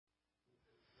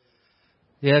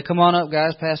Yeah, come on up,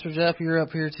 guys. Pastor Jeff, you're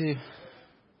up here too.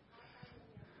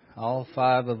 All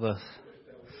 5 of us.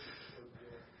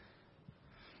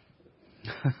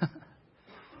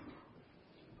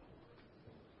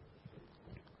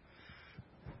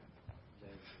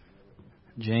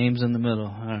 James in the middle.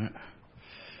 All right.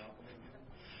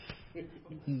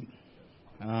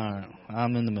 All right.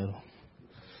 I'm in the middle.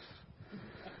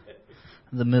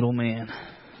 The middle man.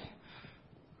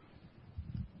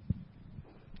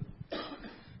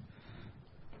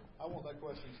 I want that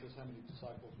question that says, how many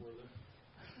disciples were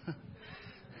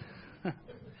there?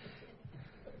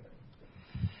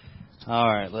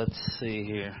 All right, let's see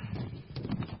here.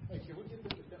 Hey, can we get them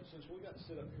to come, since we got to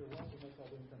sit up here, why don't we make all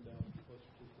them come down closer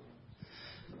to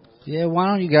the Yeah, why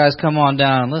don't you guys come on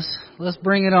down? Let's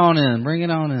bring it on in. Bring it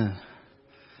on in.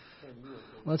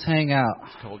 Let's hang out.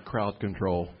 It's called crowd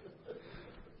control.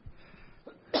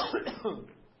 crowd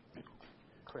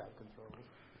control?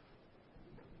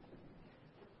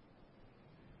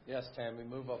 Yes, Tammy,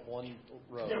 move up one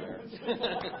row there.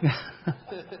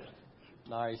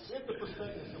 Nice. If the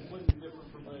perspective is completely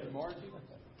different from there. Margie,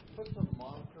 put the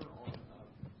monitor on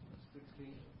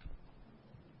 16.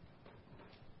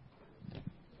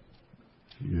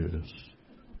 Yes.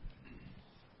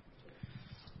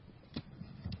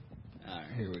 All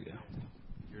right, here we go.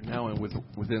 You're now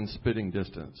within spitting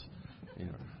distance. Yeah.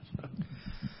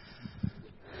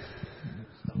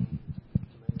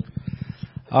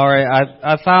 All right,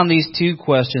 I found these 2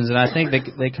 questions, and I think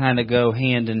they kind of go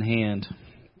hand in hand.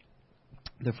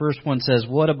 The first one says,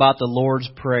 what about the Lord's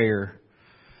Prayer?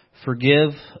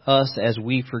 Forgive us as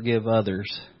we forgive others.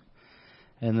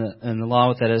 And along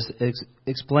with that is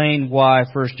explain why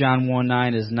 1 John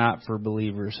 1:9 is not for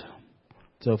believers.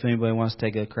 So if anybody wants to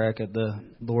take a crack at the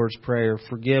Lord's Prayer,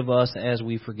 forgive us as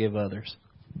we forgive others.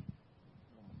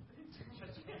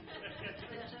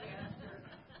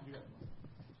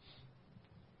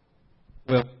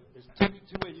 Well, there's two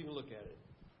ways you can look at it.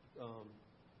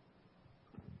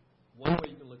 One way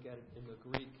you can look at it in the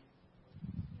Greek.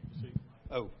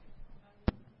 Oh.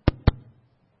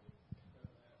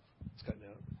 It's cutting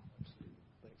out.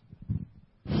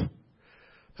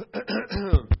 Thanks.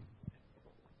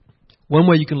 One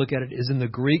way you can look at it is in the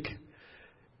Greek.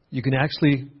 You can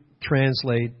actually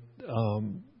translate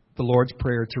the Lord's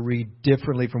Prayer to read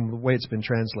differently from the way it's been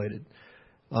translated.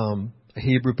 A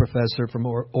Hebrew professor from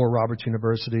Oral Roberts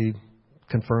University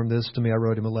confirmed this to me. I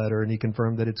wrote him a letter, and he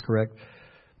confirmed that it's correct.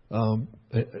 An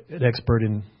expert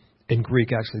in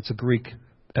Greek, actually. It's a Greek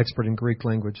expert in Greek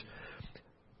language.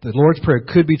 The Lord's Prayer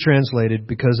could be translated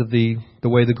because of the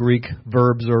way the Greek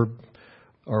verbs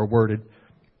are worded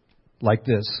like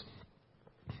this.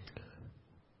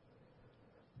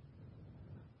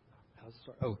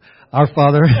 Oh, our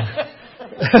Father.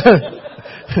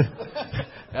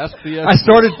 Ask the I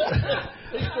started.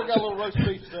 He's still got a little roast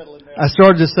beef settling there. I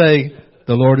started to say,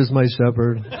 "The Lord is my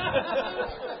shepherd."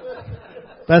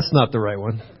 That's not the right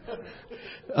one.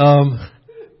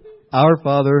 Our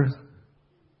Father,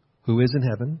 who is in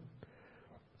heaven,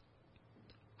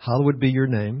 hallowed be your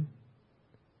name.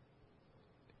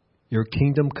 Your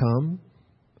kingdom come,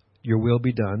 your will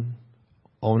be done,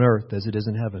 on earth as it is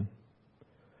in heaven.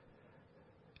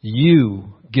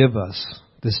 You give us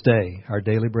this day our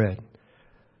daily bread,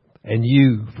 and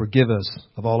you forgive us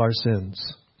of all our sins,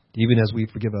 even as we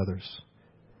forgive others.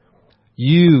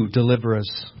 You deliver us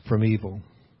from evil,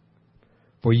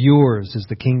 for yours is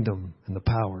the kingdom and the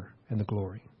power and the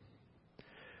glory.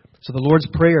 So the Lord's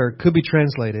Prayer could be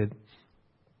translated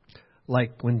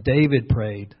like when David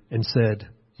prayed and said,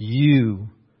 you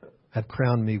have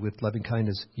crowned me with loving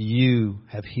kindness. You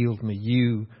have healed me.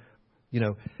 You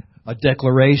know, a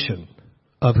declaration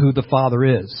of who the Father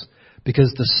is.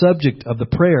 Because the subject of the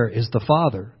prayer is the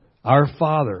Father, our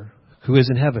Father who is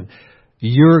in heaven.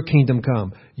 Your kingdom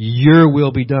come. Your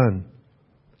will be done.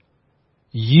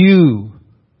 You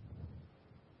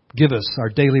give us our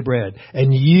daily bread.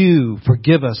 And you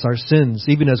forgive us our sins,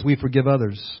 even as we forgive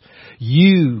others.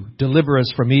 You deliver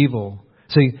us from evil.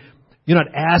 See, you're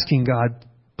not asking God,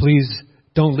 please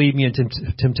don't lead me into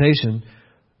temptation,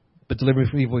 but deliver me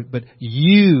from evil. But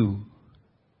you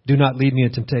do not lead me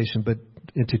into temptation, but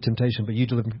you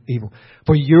deliver me from evil.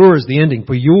 For yours, the ending,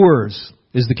 for yours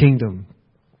is the kingdom.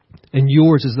 And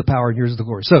yours is the power, and yours is the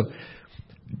glory. So,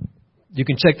 you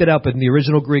can check that out, but in the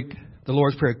original Greek, the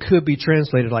Lord's Prayer could be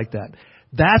translated like that.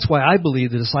 That's why I believe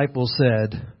the disciples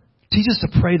said, teach us to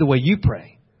pray the way you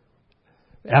pray.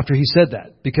 After he said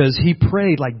that. Because he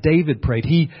prayed like David prayed.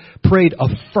 He prayed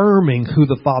affirming who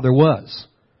the Father was.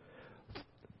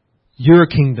 Your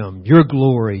kingdom, your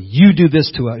glory, you do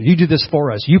this to us. You do this for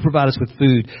us. You provide us with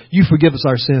food. You forgive us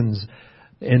our sins.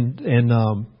 And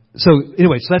So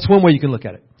anyway, so that's one way you can look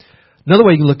at it. Another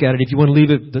way you can look at it, if you want to leave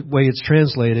it the way it's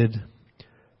translated,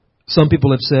 some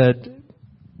people have said,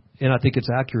 and I think it's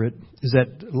accurate, is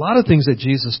that a lot of things that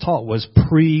Jesus taught was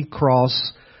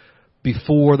pre-cross,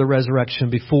 before the resurrection,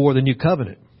 before the new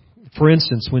covenant. For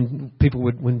instance, when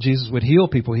Jesus would heal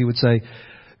people, he would say,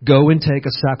 "Go and take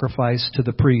a sacrifice to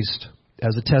the priest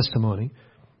as a testimony."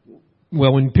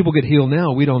 Well, when people get healed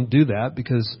now, we don't do that,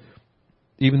 because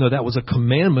even though that was a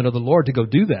commandment of the Lord to go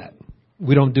do that,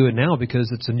 we don't do it now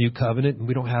because it's a new covenant and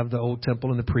we don't have the old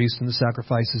temple and the priests and the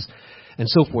sacrifices and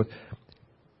so forth.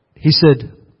 He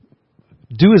said,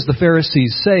 do as the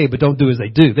Pharisees say, but don't do as they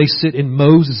do. They sit in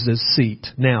Moses' seat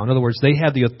now. In other words, they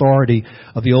have the authority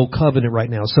of the old covenant right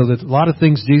now. So that a lot of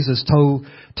things Jesus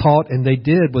taught and they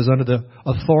did was under the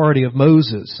authority of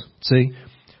Moses. See?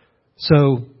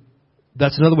 So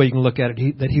that's another way you can look at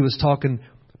it, that he was talking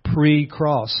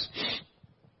pre-cross.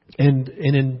 And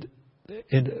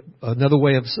another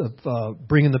way of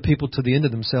bringing the people to the end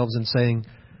of themselves and saying,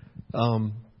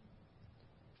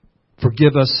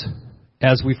 forgive us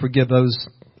as we forgive those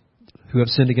who have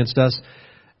sinned against us.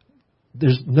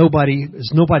 There's nobody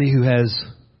who has,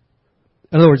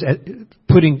 in other words,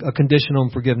 putting a condition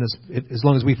on forgiveness as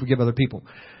long as we forgive other people.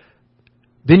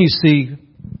 Then you see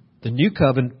the new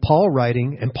covenant, Paul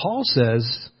writing, and Paul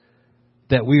says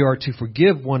that we are to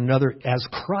forgive one another as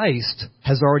Christ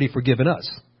has already forgiven us.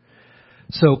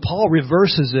 So Paul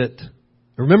reverses it.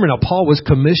 Remember now, Paul was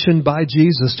commissioned by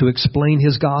Jesus to explain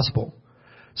his gospel.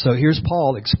 So here's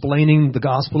Paul explaining the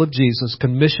gospel of Jesus,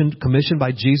 commissioned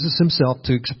by Jesus himself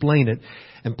to explain it.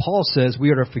 And Paul says we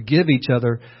are to forgive each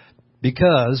other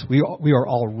because we are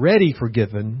already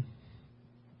forgiven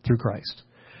through Christ.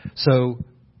 So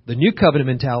the new covenant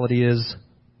mentality is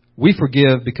we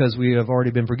forgive because we have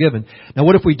already been forgiven. Now,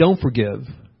 what if we don't forgive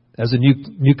as a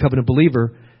new covenant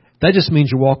believer? That just means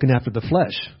you're walking after the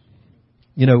flesh.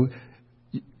 You know,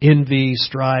 envy,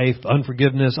 strife,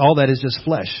 unforgiveness, all that is just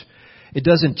flesh. It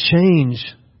doesn't change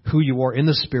who you are in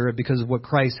the Spirit because of what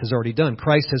Christ has already done.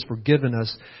 Christ has forgiven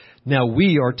us. Now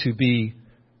we are to be,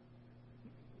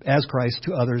 as Christ,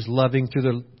 to others, loving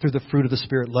through the fruit of the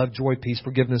Spirit, love, joy, peace,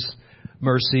 forgiveness,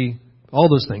 mercy, all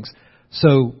those things.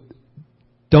 So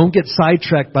don't get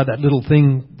sidetracked by that little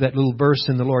verse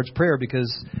in the Lord's Prayer,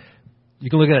 because you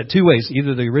can look at it two ways.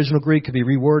 Either the original Greek could be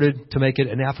reworded to make it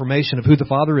an affirmation of who the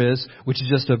Father is, which is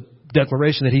just a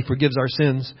declaration that He forgives our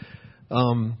sins.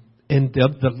 And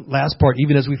the last part,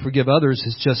 even as we forgive others,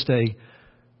 is just a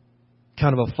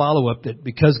kind of a follow-up that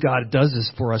because God does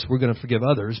this for us, we're going to forgive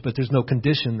others, but there's no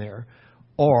condition there.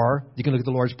 Or you can look at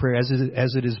the Lord's Prayer as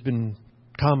it has been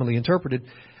commonly interpreted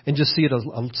and just see it as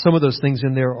some of those things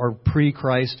in there are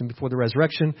pre-Christ and before the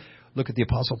resurrection. Look at the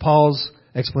Apostle Paul's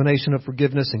explanation of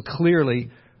forgiveness, and clearly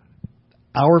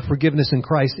our forgiveness in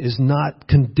Christ is not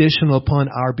conditional upon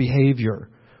our behavior.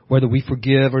 Whether we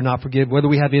forgive or not forgive, whether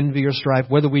we have envy or strife,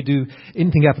 whether we do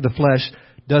anything after the flesh,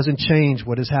 doesn't change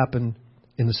what has happened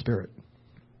in the Spirit.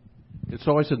 It's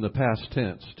always in the past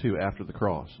tense, too, after the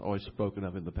cross. Always spoken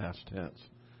of in the past tense.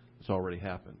 It's already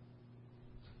happened.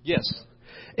 Yes.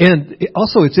 And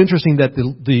also it's interesting that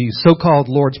the so-called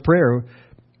Lord's Prayer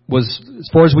was, as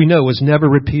far as we know, was never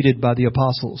repeated by the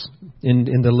apostles.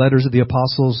 In the letters of the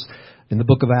apostles, in the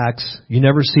book of Acts, you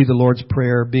never see the Lord's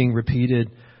Prayer being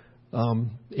repeated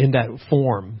in that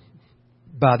form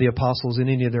by the apostles in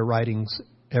any of their writings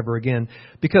ever again,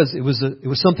 because it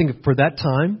was something for that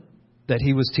time that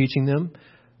he was teaching them.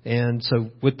 And so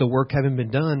with the work having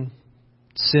been done,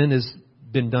 sin has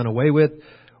been done away with.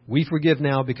 We forgive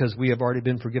now because we have already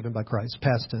been forgiven by Christ.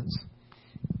 Past tense.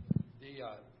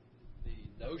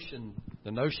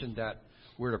 The notion that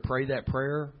we're to pray that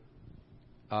prayer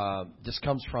just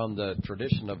comes from the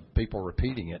tradition of people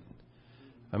repeating it.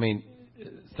 I mean,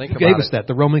 think about it. Who gave us that?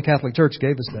 The Roman Catholic Church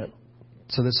gave us that.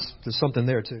 So there's something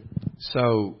there too.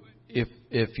 So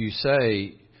if you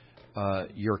say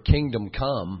your kingdom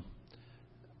come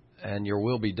and your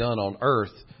will be done on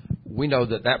earth, we know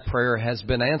that prayer has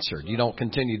been answered. You don't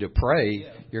continue to pray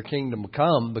your kingdom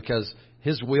come because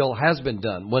His will has been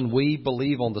done. When we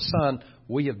believe on the Son,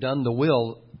 we have done the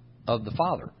will of the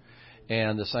Father.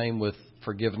 And the same with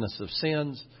forgiveness of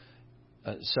sins.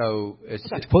 So it's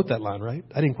I have to quote that line, right?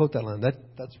 I didn't quote that line. That's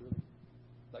really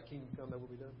that kingdom come, that will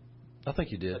be done. I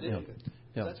think you did. I did. Yeah. Okay.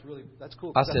 Yeah. That's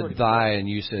cool. I said thy and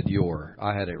you said your.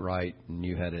 I had it right and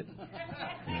you had it.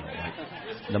 Like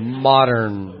the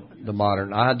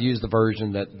modern. I had to use the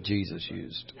version that Jesus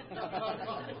used.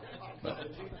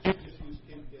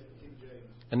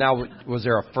 And now, was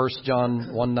there a 1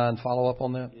 John 1:9 follow up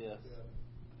on that? Yes.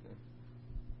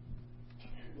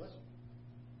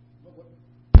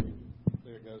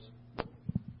 There it goes.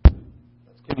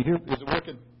 you hear? Is it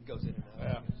working? It goes in and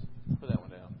out. Yeah. Put that one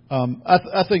down.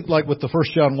 I think like with the 1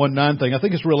 John 1:9 thing, I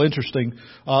think it's real interesting.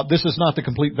 This is not the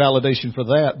complete validation for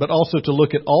that, but also to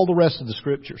look at all the rest of the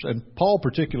Scriptures. And Paul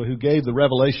particularly, who gave the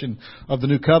revelation of the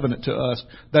New Covenant to us,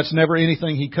 that's never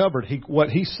anything he covered. What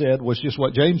he said was just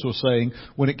what James was saying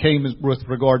when it came with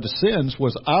regard to sins,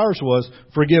 was ours was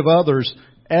forgive others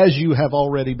as you have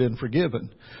already been forgiven.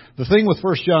 The thing with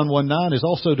 1 John 1:9 is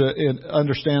also to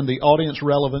understand the audience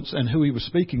relevance and who he was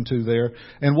speaking to there.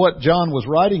 And what John was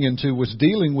writing into was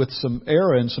dealing with some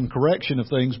error and some correction of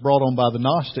things brought on by the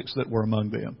Gnostics that were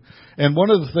among them. And one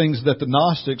of the things that the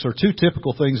Gnostics, or two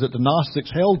typical things that the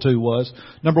Gnostics held to was,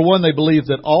 number one, they believed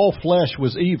that all flesh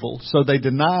was evil, so they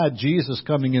denied Jesus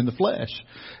coming in the flesh.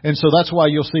 And so that's why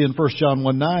you'll see in 1 John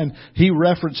 1:9, he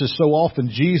references so often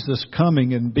Jesus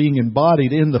coming and being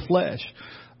embodied in the flesh.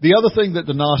 The other thing that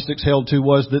the Gnostics held to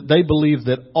was that they believed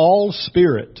that all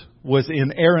spirit was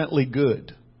inerrantly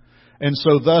good. And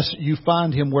so thus you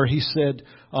find him where he said,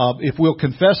 if we'll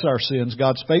confess our sins,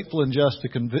 God's faithful and just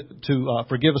to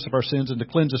forgive us of our sins and to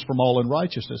cleanse us from all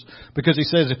unrighteousness. Because he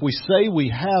says if we say we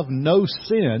have no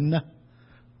sin,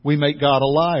 we make God a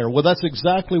liar. Well, that's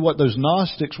exactly what those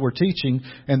Gnostics were teaching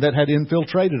and that had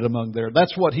infiltrated among there.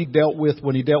 That's what he dealt with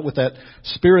when he dealt with that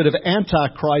spirit of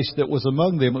Antichrist that was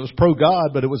among them. It was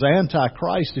pro-God, but it was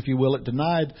Antichrist, if you will. It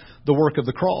denied the work of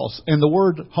the cross. And the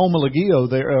word homologio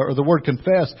there, or the word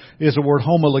confess, is a word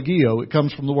homologio. It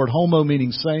comes from the word homo,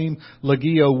 meaning same,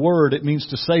 logio, word. It means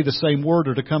to say the same word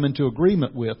or to come into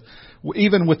agreement with.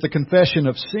 Even with the confession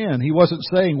of sin, he wasn't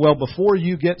saying, well, before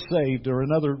you get saved, or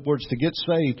in other words, to get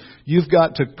saved, you've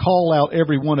got to call out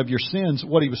every one of your sins.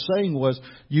 What he was saying was,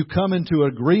 you come into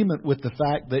agreement with the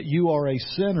fact that you are a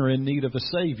sinner in need of a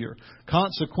Savior.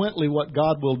 Consequently, what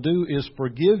God will do is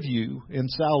forgive you in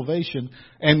salvation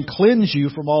and cleanse you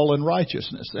from all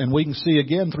unrighteousness. And we can see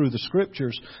again through the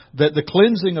Scriptures that the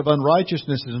cleansing of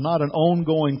unrighteousness is not an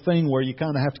ongoing thing where you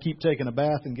kind of have to keep taking a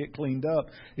bath and get cleaned up.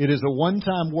 It is a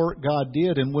one-time work God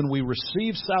did, and when we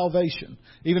receive salvation,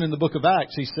 even in the book of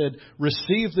Acts, he said,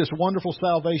 receive this wonderful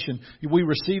salvation. We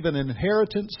receive an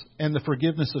inheritance and the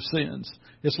forgiveness of sins.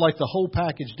 It's like the whole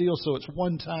package deal, so it's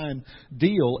one-time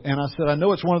deal. And I said, I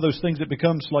know it's one of those things that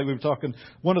becomes, like we were talking,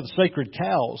 one of the sacred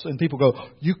cows. And people go,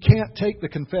 you can't take the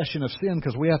confession of sin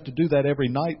because we have to do that every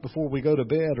night before we go to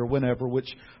bed or whenever,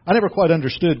 which I never quite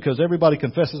understood because everybody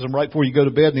confesses them right before you go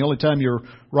to bed. And the only time you're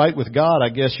right with God, I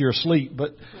guess, you're asleep.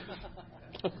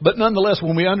 But nonetheless,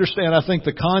 when we understand, I think,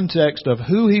 the context of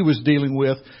who he was dealing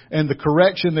with and the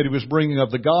correction that he was bringing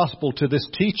of the gospel to this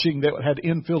teaching that had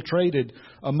infiltrated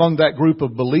among that group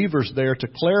of believers there to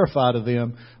clarify to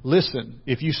them, listen,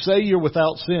 if you say you're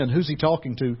without sin, who's he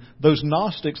talking to? Those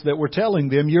Gnostics that were telling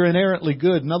them you're inerrantly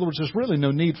good. In other words, there's really no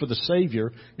need for the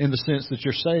Savior in the sense that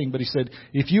you're saying. But he said,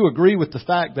 if you agree with the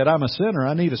fact that I'm a sinner,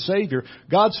 I need a Savior,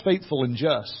 God's faithful and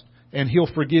just, and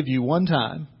he'll forgive you one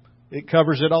time. It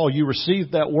covers it all. You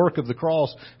receive that work of the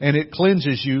cross, and it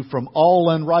cleanses you from all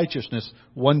unrighteousness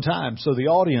one time. So the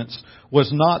audience was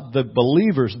not the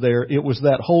believers there. It was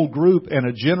that whole group and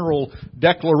a general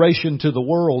declaration to the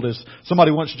world. As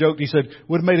somebody once joked, he said,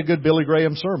 would have made a good Billy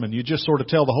Graham sermon. You just sort of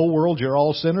tell the whole world you're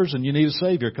all sinners and you need a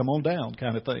Savior. Come on down,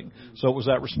 kind of thing. So it was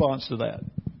that response to that.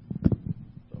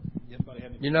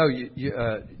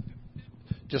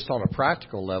 Just on a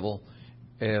practical level,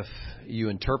 if you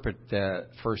interpret that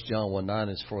 1 John 1:9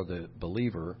 is for the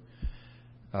believer,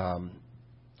 I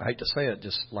hate to say it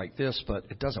just like this, but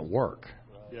it doesn't work.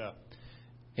 Yeah.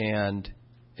 And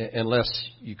unless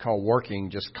you call working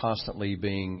just constantly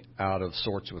being out of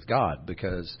sorts with God,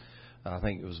 because I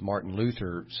think it was Martin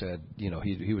Luther said,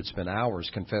 he would spend hours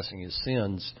confessing his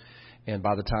sins, and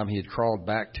by the time he had crawled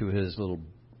back to his little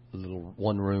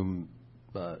one-room,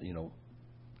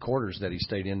 quarters that he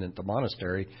stayed in at the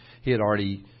monastery, he had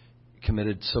already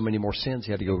committed so many more sins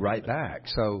he had to go right back.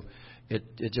 So it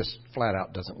just flat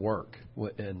out doesn't work,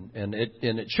 and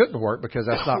it shouldn't work because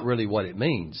that's not really what it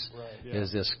means. Right, yeah.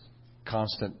 Is this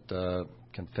constant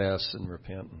confess and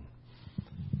repent.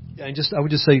 Yeah, and I would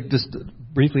just say, just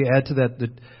briefly add to that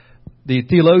the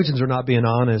theologians are not being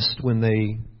honest when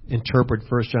they interpret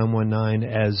 1 John 1:9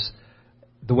 as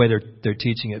the way they're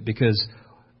teaching it, because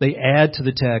they add to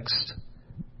the text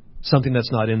something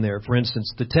that's not in there. For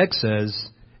instance, the text says,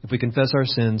 if we confess our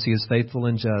sins, he is faithful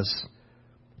and just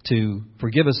to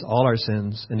forgive us all our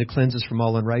sins and to cleanse us from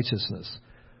all unrighteousness.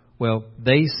 Well,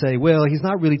 they say, well, he's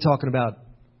not really talking about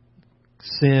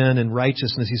sin and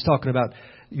righteousness. He's talking about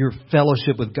your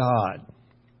fellowship with God.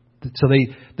 So they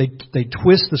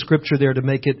twist the Scripture there to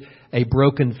make it a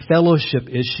broken fellowship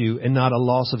issue and not a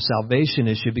loss of salvation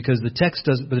issue, because the text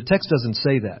doesn't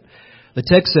say that. The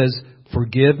text says,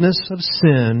 forgiveness of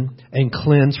sin and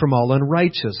cleanse from all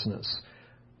unrighteousness.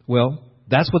 Well,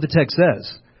 that's what the text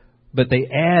says. But they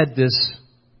add this,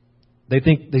 they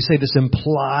say this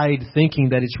implied thinking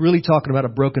that it's really talking about a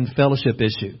broken fellowship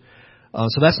issue.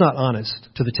 So that's not honest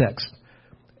to the text.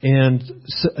 And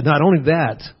so not only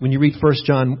that, when you read 1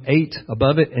 John 8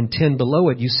 above it and 10 below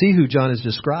it, you see who John is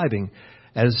describing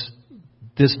as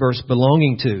this verse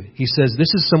belonging to. He says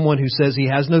this is someone who says he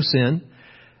has no sin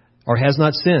or has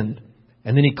not sinned.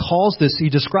 And then he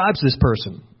describes this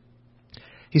person.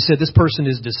 He said this person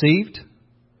is deceived.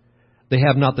 They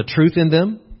have not the truth in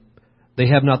them. They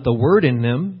have not the word in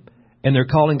them. And they're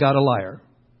calling God a liar.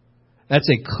 That's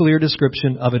a clear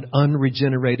description of an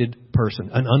unregenerated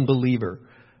person, an unbeliever.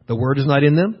 The word is not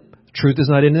in them. The truth is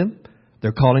not in them.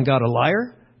 They're calling God a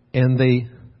liar. And they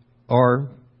are,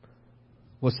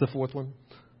 what's the fourth one?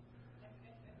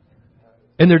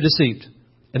 And they're deceived.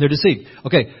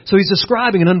 Okay, so he's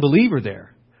describing an unbeliever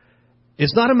there.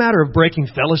 It's not a matter of breaking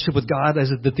fellowship with God as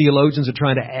the theologians are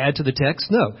trying to add to the text.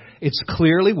 No, it's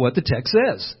clearly what the text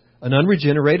says. An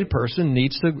unregenerated person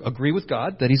needs to agree with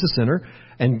God that he's a sinner,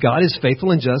 and God is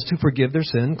faithful and just to forgive their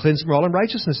sin, cleanse from all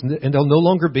unrighteousness, and they'll no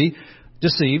longer be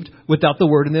deceived without the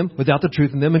word in them, without the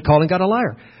truth in them, and calling God a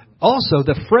liar. Also,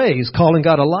 the phrase calling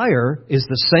God a liar is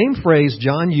the same phrase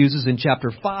John uses in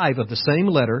chapter 5 of the same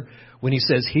letter when he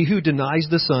says, he who denies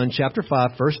the Son, chapter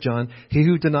 5, 1 John, he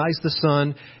who denies the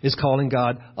Son is calling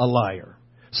God a liar.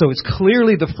 So it's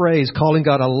clearly the phrase calling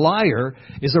God a liar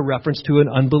is a reference to an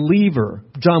unbeliever.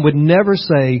 John would never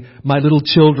say, my little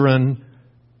children,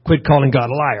 quit calling God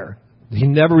a liar. He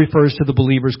never refers to the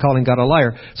believers calling God a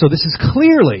liar. So this is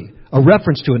clearly a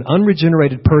reference to an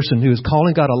unregenerated person who is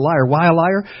calling God a liar. Why a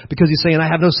liar? Because he's saying, I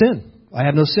have no sin. I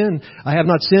have no sin. I have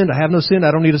not sinned. I have no sin.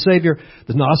 I don't need a Savior.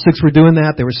 The Gnostics were doing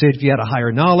that. They were saying if you had a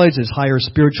higher knowledge, this higher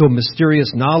spiritual,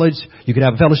 mysterious knowledge, you could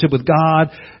have a fellowship with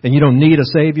God, and you don't need a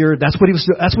Savior. That's what he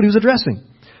was addressing.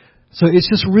 So it's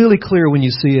just really clear when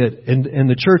you see it, and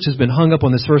the church has been hung up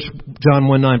on this 1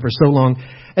 John 1:9 for so long.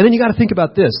 And then you got to think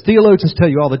about this. Theologians tell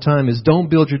you all the time is don't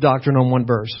build your doctrine on one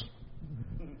verse.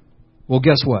 Well,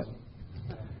 guess what?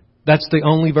 That's the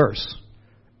only verse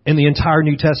in the entire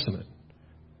New Testament.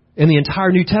 In the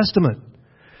entire New Testament.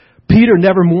 Peter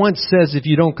never once says if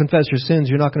you don't confess your sins,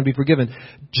 you're not going to be forgiven.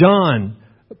 John,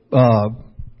 the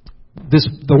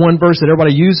one verse that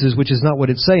everybody uses, which is not what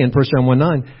it's saying, 1 John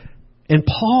 1:9. And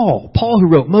Paul who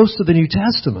wrote most of the New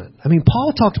Testament. I mean,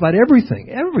 Paul talked about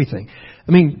everything. I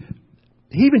mean,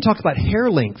 he even talked about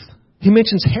hair length. He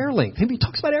mentions hair length. He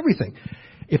talks about everything.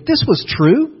 If this was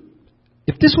true,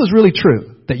 if this was really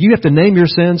true, that you have to name your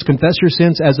sins, confess your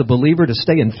sins as a believer to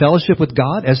stay in fellowship with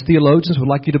God, as theologians would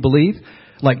like you to believe,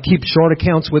 like keep short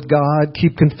accounts with God,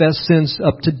 keep confessed sins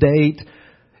up to date.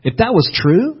 If that was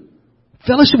true,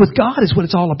 fellowship with God is what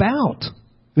it's all about.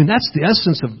 I mean, that's the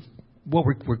essence of what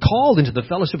we're called into the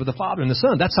fellowship of the Father and the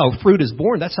Son. That's how fruit is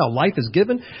born. That's how life is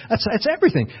given. That's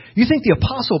everything. You think the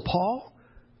Apostle Paul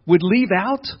would leave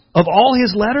out of all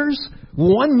his letters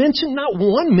not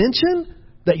one mention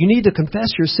that you need to confess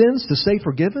your sins to stay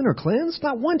forgiven or cleansed?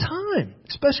 Not one time.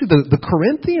 Especially the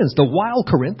Corinthians, the wild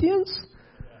Corinthians.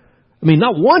 I mean,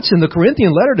 not once in the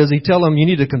Corinthian letter does he tell them you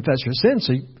need to confess your sins.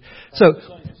 So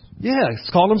it's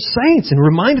called them saints and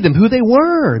reminded them who they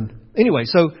were. Anyway,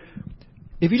 so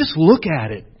if you just look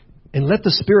at it and let the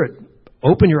Spirit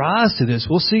open your eyes to this,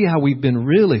 we'll see how we've been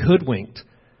really hoodwinked.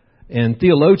 And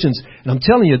theologians, and I'm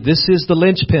telling you, this is the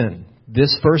linchpin.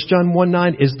 This 1 John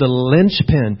 1:9 is the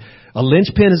linchpin. A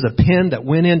linchpin is a pin that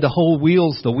went in to hold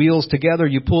the wheels together.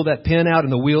 You pull that pin out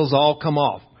and the wheels all come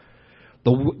off.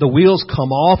 The wheels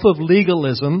come off of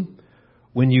legalism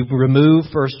when you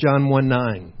remove 1 John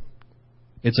 1:9.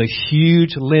 It's a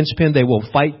huge linchpin. They will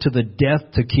fight to the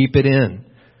death to keep it in.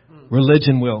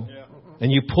 Religion will.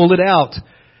 And you pull it out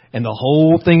and the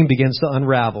whole thing begins to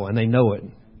unravel, and they know it.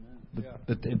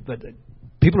 But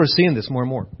people are seeing this more and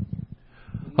more.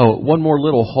 Oh, one more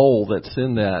little hole that's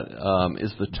in that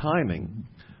is the timing.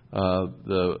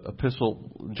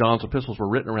 John's epistles were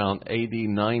written around AD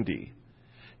 90.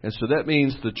 And so that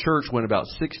means the church went about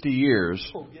 60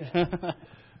 years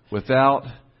without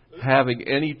having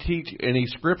any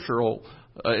scriptural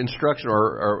instruction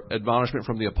or admonishment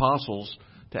from the apostles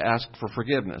to ask for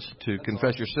forgiveness, to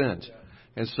confess your sins.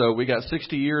 And so we got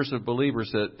 60 years of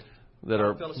believers that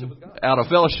are out of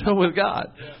fellowship with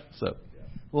God. So.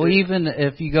 Well, even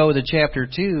if you go to chapter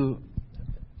 2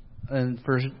 in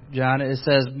 1 John, it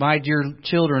says, my dear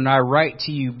children, I write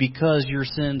to you because your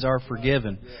sins are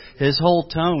forgiven. His whole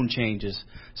tone changes.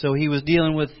 So he was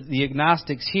dealing with the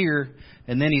agnostics here,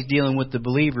 and then he's dealing with the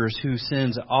believers whose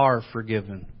sins are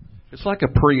forgiven. It's like a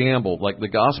preamble, like the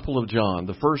Gospel of John.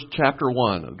 The first chapter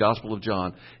 1 of the Gospel of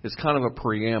John is kind of a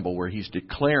preamble where he's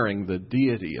declaring the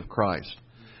deity of Christ.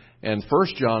 And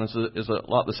First John is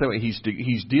a lot the same way.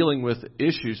 He's dealing with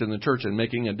issues in the church and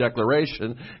making a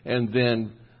declaration. And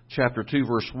then chapter 2,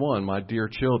 verse 1, my dear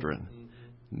children.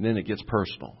 And then it gets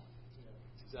personal.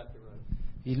 Exactly right.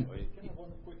 Can I have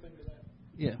one quick thing to that?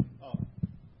 Yeah.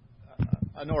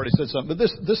 I know I already said something, but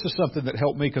this is something that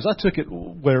helped me because I took it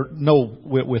where Noel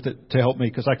went with it to help me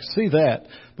because I could see that.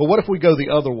 But what if we go the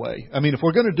other way? I mean, if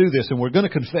we're going to do this and we're going to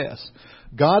confess,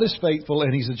 God is faithful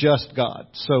and He's a just God.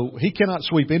 So He cannot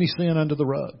sweep any sin under the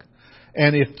rug.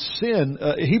 And if sin,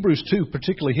 Hebrews 2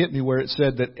 particularly hit me where it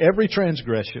said that every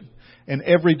transgression and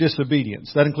every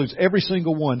disobedience, that includes every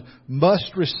single one,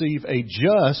 must receive a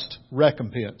just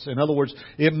recompense. In other words,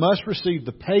 it must receive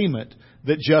the payment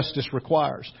that justice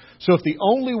requires. So if the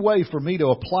only way for me to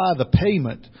apply the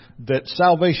payment that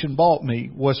salvation bought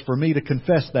me was for me to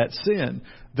confess that sin,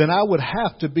 then I would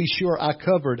have to be sure I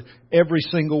covered every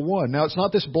single one. Now, it's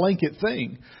not this blanket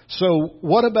thing. So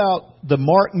what about the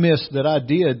mark miss that I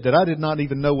did not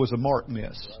even know was a mark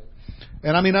miss?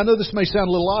 And I mean, I know this may sound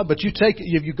a little odd, but you've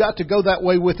got to go that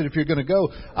way with it if you're going to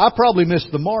go. I probably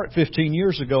missed the mark 15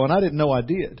 years ago, and I didn't know I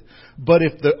did. But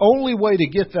if the only way to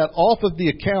get that off of the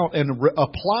account and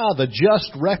apply the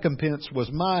just recompense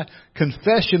was my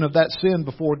confession of that sin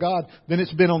before God, then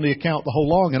it's been on the account the whole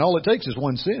long, and all it takes is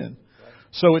one sin.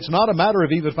 So it's not a matter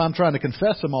of even if I'm trying to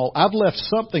confess them all. I've left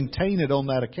something tainted on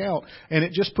that account, and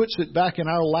it just puts it back in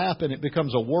our lap, and it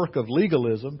becomes a work of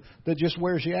legalism that just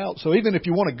wears you out. So even if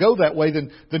you want to go that way,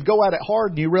 then go at it hard,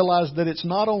 and you realize that it's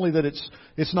not only that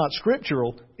it's not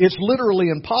scriptural, it's literally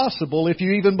impossible if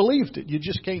you even believed it. You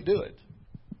just can't do it.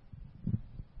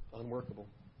 Unworkable.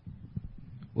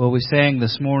 Well, we sang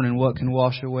this morning, what can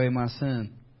wash away my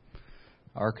sin?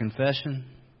 Our confession?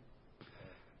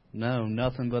 No,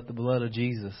 nothing but the blood of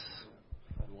Jesus.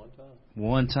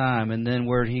 One time. And then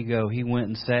where'd He go? He went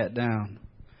and sat down.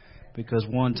 Because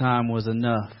one time was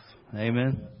enough.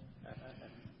 Amen?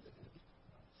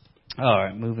 All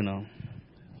right, moving on.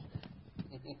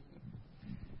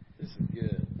 This is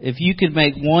good. If you could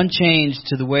make one change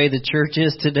to the way the church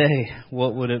is today,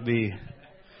 what would it be?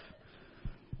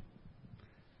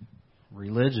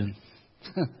 Religion.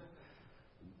 Get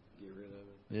rid of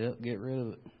it. Yep, get rid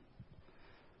of it.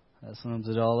 That sums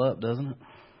it all up, doesn't it?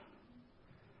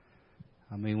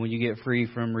 I mean, when you get free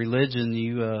from religion,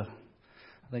 I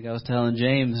think I was telling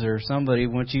James or somebody,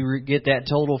 once you get that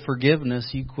total forgiveness,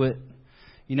 you quit.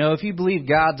 You know, if you believe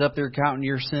God's up there counting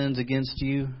your sins against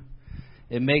you,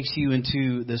 it makes you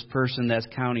into this person that's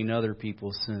counting other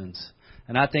people's sins.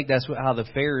 And I think that's how the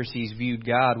Pharisees viewed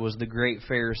God, was the great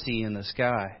Pharisee in the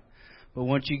sky. But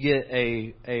once you get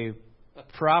a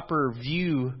proper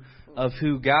view of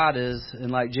who God is,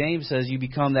 and like James says, you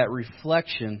become that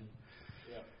reflection.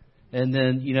 And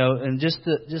then, you know, and just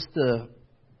the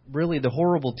really the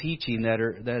horrible teaching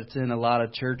that's in a lot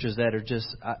of churches that are just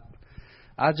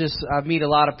I meet a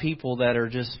lot of people that are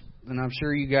just, and I'm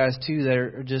sure you guys too, that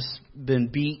are just been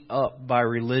beat up by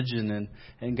religion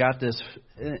and got this,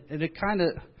 and it kind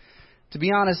of, to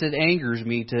be honest, it angers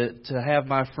me to have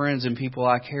my friends and people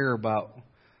I care about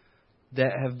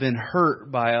that have been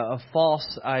hurt by a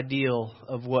false ideal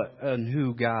of what and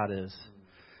who God is.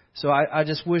 So I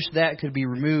just wish that could be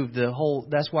removed.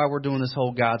 That's why we're doing this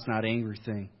whole God's not angry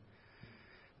thing.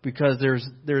 Because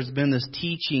there's been this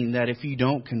teaching that if you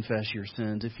don't confess your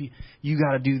sins, if you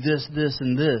got to do this,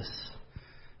 and this,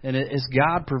 and it's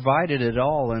God provided it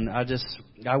all. And I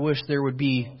wish there would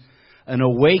be an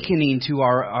awakening to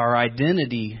our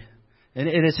identity. And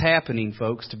it is happening,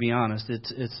 folks, to be honest.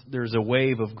 There's a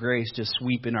wave of grace just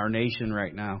sweeping our nation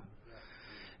right now.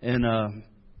 And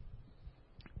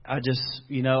I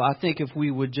think if we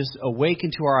would just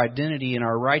awaken to our identity and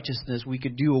our righteousness, we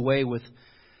could do away with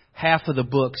half of the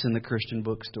books in the Christian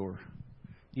bookstore.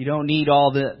 You don't need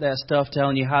all that stuff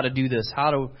telling you how to do this,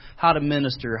 how to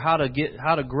minister, how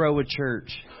to grow a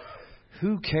church.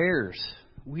 Who cares?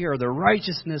 We are the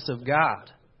righteousness of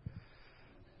God.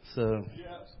 So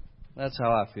that's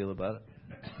how I feel about it.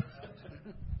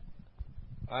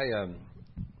 I'm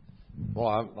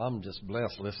just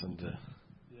blessed listening to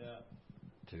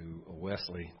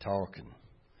Wesley talking.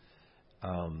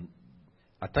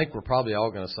 I think we're probably all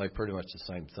going to say pretty much the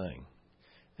same thing,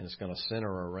 and it's going to center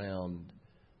around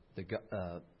the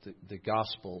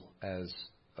gospel as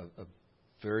a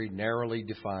very narrowly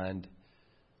defined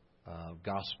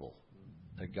gospel,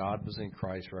 that God was in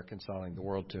Christ reconciling the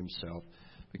world to Himself.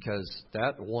 Because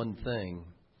that one thing,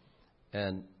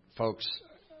 and folks,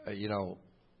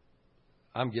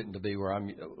 I'm getting to be where a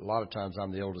lot of times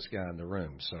I'm the oldest guy in the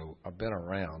room. So I've been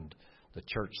around the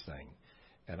church thing,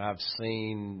 and I've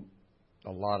seen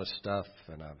a lot of stuff,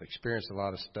 and I've experienced a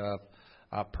lot of stuff.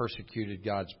 I persecuted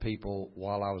God's people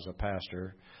while I was a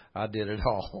pastor. I did it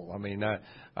all. I mean,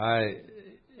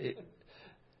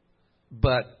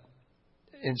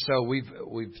 and so we've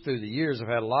through the years have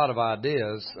had a lot of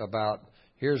ideas about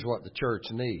here's what the church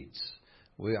needs.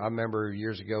 I remember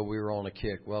years ago we were on a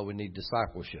kick. Well, we need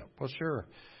discipleship. Well, sure.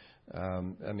 I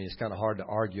mean, it's kind of hard to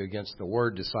argue against the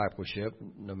word discipleship,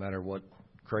 no matter what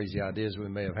crazy ideas we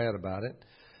may have had about it.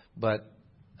 But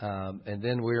and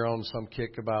then we were on some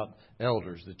kick about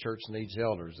elders. The church needs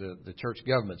elders. The church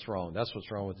government's wrong. That's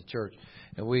what's wrong with the church.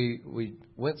 And we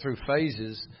went through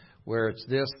phases where it's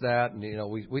this, that, and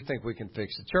we think we can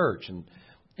fix the church.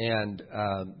 And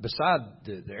beside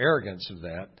the arrogance of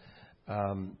that,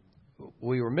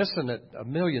 we were missing it a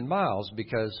million miles,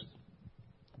 because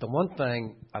the one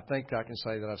thing I think I can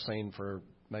say that I've seen for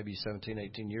maybe 17,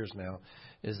 18 years now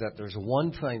is that there's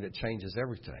one thing that changes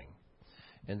everything,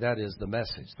 and that is the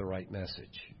message, the right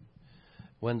message.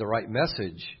 When the right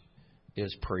message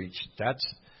is preached,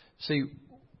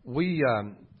 we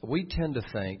tend to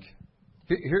think,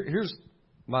 here's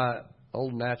my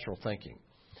old natural thinking.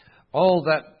 Oh,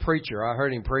 that preacher, I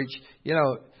heard him preach,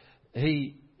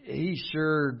 he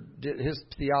sure did, his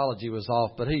theology was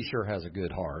off, but he sure has a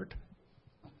good heart.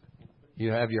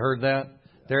 Have you heard that?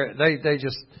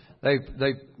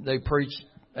 They preach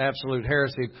absolute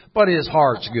heresy, but his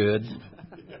heart's good.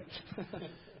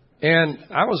 And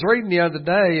I was reading the other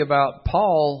day about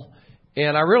Paul,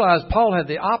 and I realized Paul had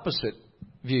the opposite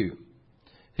view.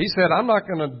 He said, I'm not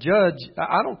going to judge.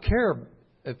 I don't care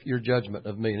if your judgment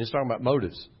of me. And he's talking about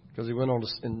motives, because he went on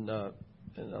in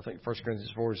I think 1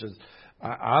 Corinthians 4, he says,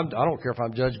 I don't care if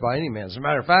I'm judged by any man. As a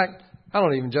matter of fact, I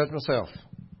don't even judge myself.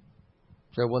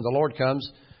 So when the Lord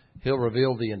comes, He'll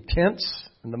reveal the intents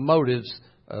and the motives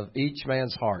of each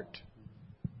man's heart.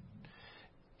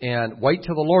 And wait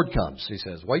till the Lord comes, he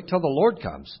says. Wait till the Lord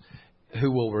comes,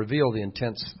 who will reveal the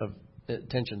intentions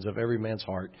of every man's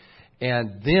heart.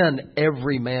 And then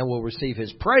every man will receive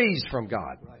his praise from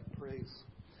God. Right, praise.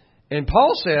 And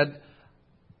Paul said,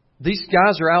 these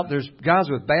guys are out, there's guys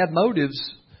with bad motives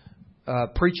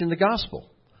preaching the gospel.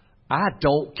 I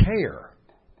don't care.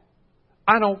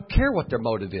 I don't care what their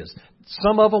motive is.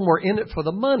 Some of them were in it for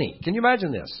the money. Can you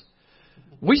imagine this?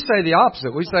 We say the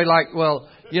opposite. We say I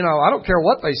don't care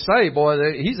what they say,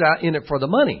 boy, he's out in it for the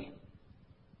money.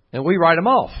 And we write them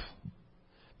off.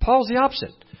 Paul's the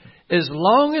opposite. As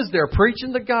long as they're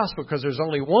preaching the gospel, because there's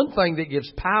only one thing that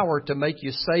gives power to make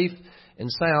you safe and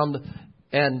sound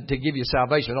and to give you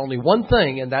salvation. Only one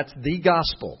thing, and that's the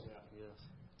gospel.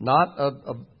 Not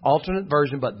an alternate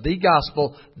version, but the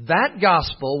gospel. That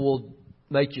gospel will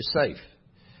make you safe.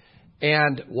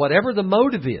 And whatever the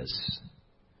motive is,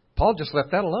 Paul just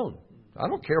left that alone. I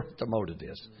don't care what the motive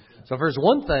is. So if there's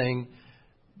one thing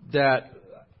that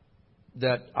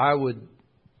I would,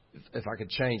 if I could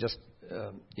change, is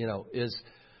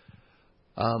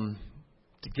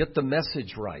to get the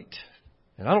message right.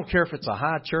 And I don't care if it's a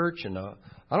high church, and I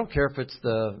don't care if it's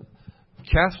the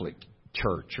Catholic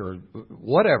church or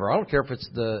whatever. I don't care if it's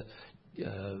the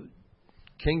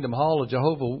Kingdom Hall of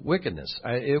Jehovah Wickedness.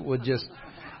 It would just,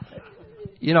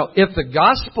 if the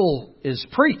gospel is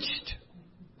preached,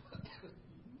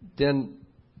 then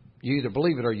you either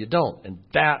believe it or you don't. And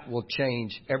that will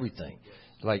change everything.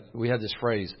 Like we have this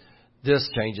phrase, this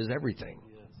changes everything.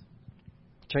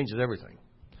 Changes everything.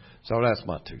 So that's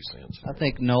my 2 cents. I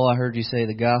think, Noel, I heard you say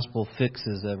the gospel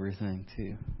fixes everything,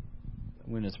 too,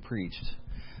 when it's preached.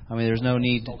 I mean, there's no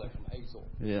need. I stole that from Hazel.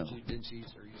 Yeah. Didn't she?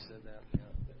 Or you said that? Yeah.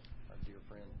 Our dear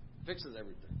friend. Fixes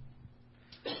everything.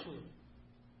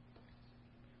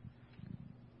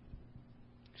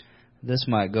 This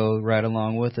might go right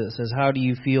along with it. It says, how do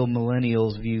you feel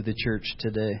millennials view the church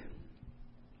today?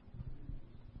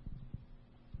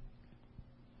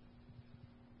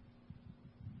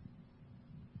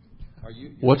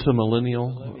 What's a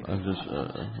millennial? I'm just.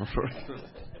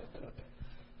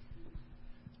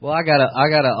 Well, I got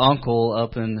an uncle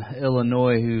up in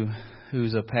Illinois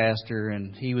who's a pastor,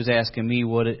 and he was asking me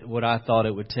what I thought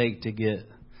it would take to get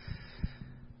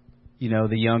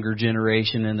the younger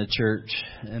generation in the church,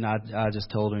 and I just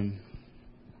told him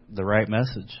the right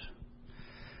message.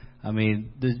 I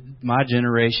mean, my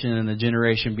generation and the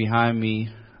generation behind me,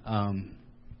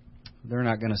 they're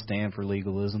not going to stand for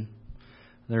legalism.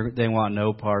 They want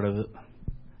no part of it.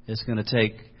 It's going to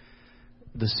take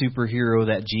the superhero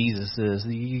that Jesus is.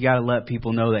 You got to let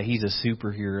people know that He's a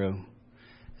superhero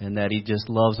and that He just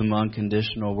loves them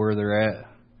unconditional where they're at.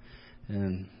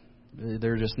 And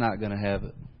they're just not going to have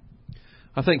it.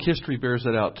 I think history bears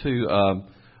that out too.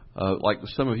 Like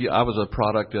some of you, I was a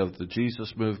product of the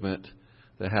Jesus movement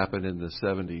that happened in the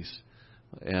 70s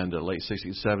and late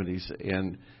 60s, 70s.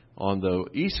 And on the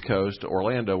East Coast,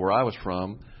 Orlando, where I was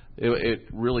from, it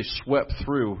really swept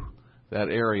through that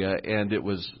area, and it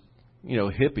was,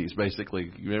 hippies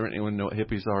basically. Anyone know what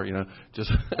hippies are?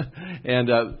 Just and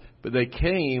but they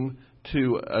came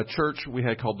to a church we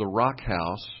had called the Rock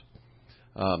House.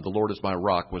 The Lord is my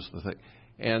rock was the thing,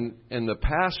 and the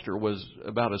pastor was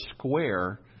about as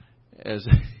square as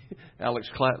Alex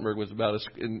Clattenburg was about as,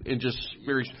 and just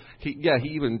very. He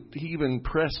even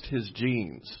pressed his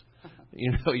jeans.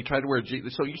 He tried to wear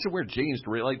jeans. So you should wear jeans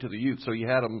to relate to the youth. So you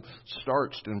had them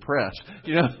starched and pressed.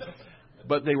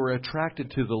 But they were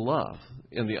attracted to the love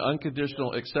and the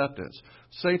unconditional acceptance.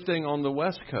 Same thing on the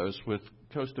West Coast with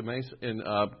Costa Mesa and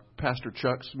Pastor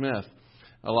Chuck Smith.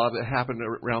 A lot of it happened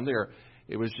around there.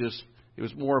 It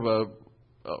was more of a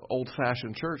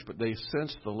old-fashioned church, but they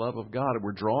sensed the love of God and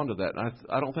were drawn to that. And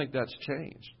I don't think that's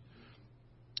changed.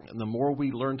 And the more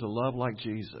we learn to love like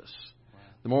Jesus,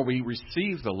 the more we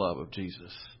receive the love of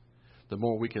Jesus, the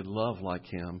more we can love like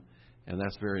Him, and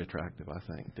that's very attractive, I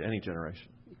think, to any generation.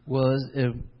 Well,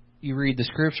 if you read the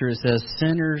Scripture, it says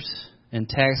sinners and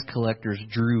tax collectors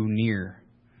drew near.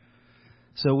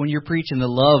 So when you're preaching the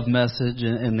love message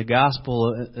and the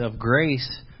gospel of grace,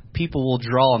 people will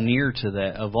draw near to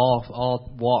that of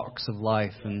all walks of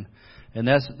life, and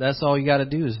that's all you got to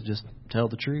do is just tell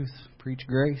the truth, preach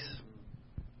grace.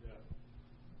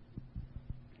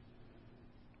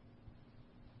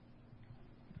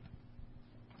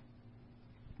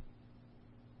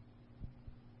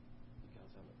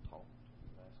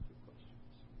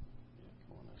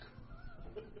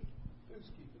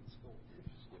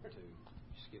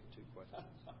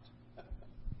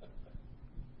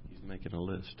 Making a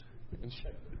list.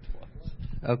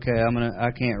 Okay,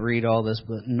 I can't read all this,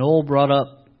 but Noel brought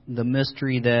up the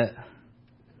mystery that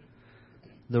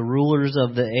the rulers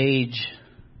of the age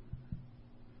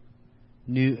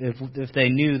knew if they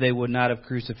knew they would not have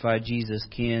crucified Jesus.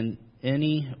 Can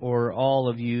any or all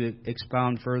of you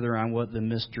expound further on what the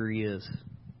mystery is?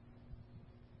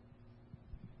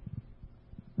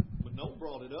 But Noel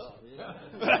brought it up.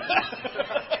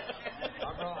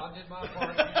 I did my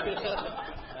part.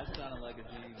 That sounded like a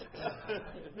James.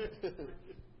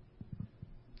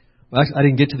 Well, I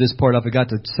didn't get to this part. I forgot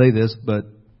to say this, but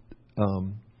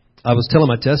I was telling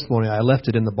my testimony. I left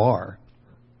it in the bar.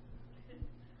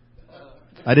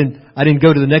 I didn't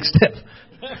go to the next step.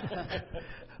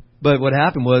 But what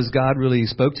happened was God really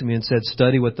spoke to me and said,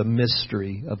 study what the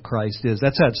mystery of Christ is.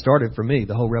 That's how it started for me,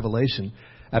 the whole revelation.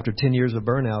 After 10 years of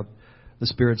burnout, the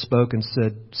Spirit spoke and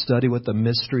said, study what the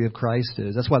mystery of Christ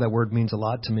is. That's why that word means a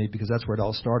lot to me, because that's where it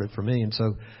all started for me. And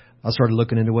so I started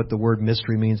looking into what the word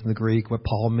mystery means in the Greek, what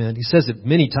Paul meant. He says it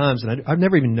many times, and I've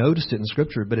never even noticed it in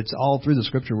Scripture, but it's all through the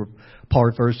Scripture where Paul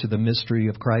refers to the mystery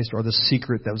of Christ or the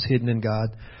secret that was hidden in God.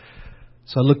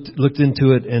 So I looked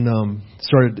into it and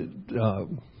started...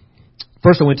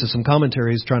 First, I went to some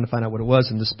commentaries trying to find out what it was,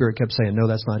 and the Spirit kept saying, no,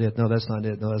 that's not it, no, that's not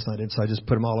it, no, that's not it. So I just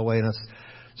put them all away, and I was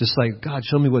just like, God,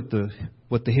 show me what the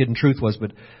hidden truth was.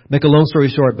 But make a long story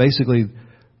short, basically,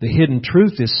 the hidden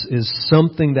truth is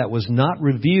something that was not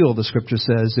revealed, the Scripture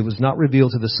says. It was not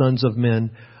revealed to the sons of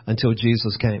men until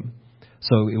Jesus came.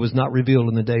 So it was not revealed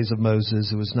in the days of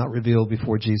Moses. It was not revealed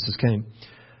before Jesus came.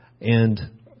 And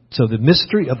so the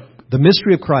mystery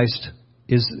of Christ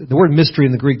is, the word mystery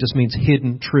in the Greek just means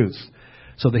hidden truth.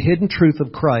 So the hidden truth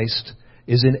of Christ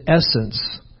is in essence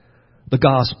the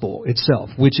gospel itself,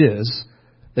 which is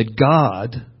that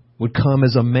God would come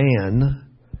as a man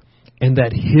and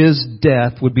that His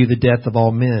death would be the death of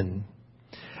all men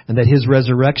and that His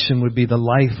resurrection would be the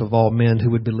life of all men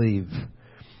who would believe.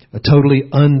 A totally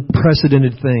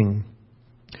unprecedented thing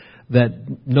that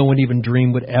no one even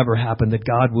dreamed would ever happen, that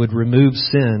God would remove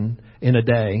sin in a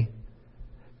day,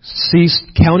 cease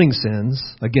counting sins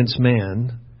against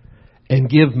man, and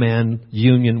give man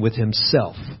union with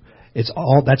Himself. That's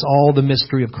all the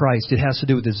mystery of Christ. It has to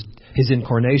do with His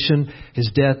incarnation,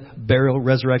 His death, burial,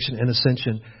 resurrection, and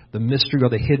ascension. The mystery or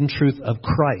the hidden truth of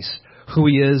Christ, who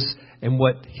He is and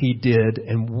what He did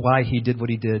and why He did what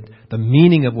He did. The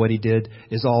meaning of what He did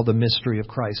is all the mystery of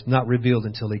Christ, not revealed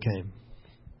until He came.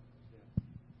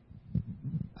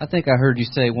 I think I heard you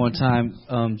say one time,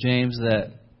 James,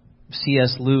 that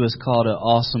C.S. Lewis caught an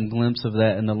awesome glimpse of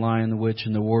that in The Lion, the Witch,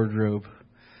 and the Wardrobe.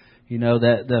 You know,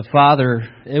 that the Father,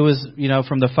 it was,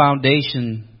 from the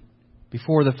foundation,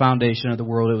 before the foundation of the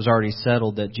world, it was already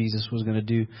settled that Jesus was going to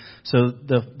do. So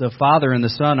the Father and the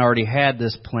Son already had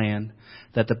this plan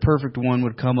that the perfect one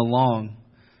would come along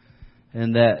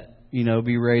and that,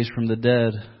 be raised from the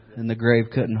dead. and the grave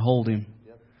couldn't hold him.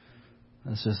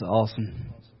 That's just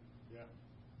awesome.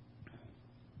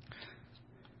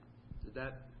 Did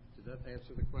that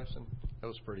answer the question? That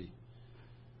was pretty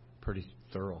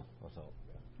thorough, I thought.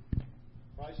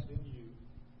 Christ in you.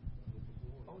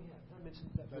 Oh yeah, I mentioned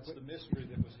that. That's the mystery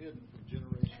that was hidden from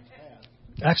generations past.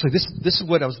 Actually, this is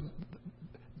what I was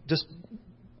just.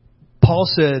 Paul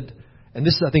said, and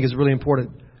this I think is really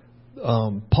important.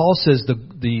 Paul says the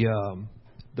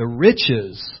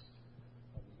riches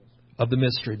of the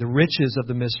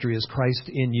mystery is Christ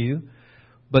in you,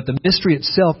 but the mystery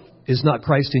itself is not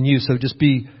Christ in you. So just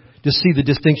see the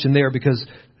distinction there, because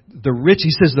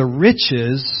he says the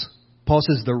riches. Paul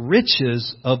says the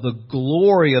riches of the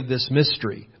glory of this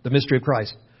mystery, the mystery of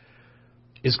Christ,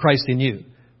 is Christ in you.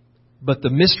 But the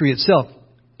mystery itself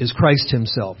is Christ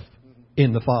himself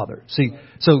in the Father. See,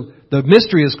 so the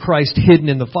mystery is Christ hidden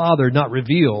in the Father, not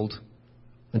revealed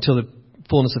until the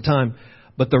fullness of time.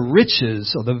 But the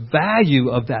riches or the value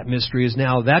of that mystery is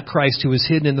now that Christ who is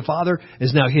hidden in the Father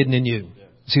is now hidden in you.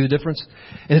 See the difference?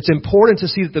 And it's important to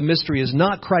see that the mystery is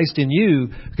not Christ in you,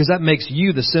 because that makes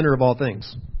you the center of all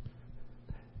things.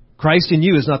 Christ in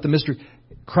you is not the mystery.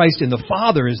 Christ in the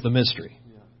Father is the mystery.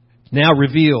 Now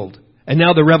revealed. And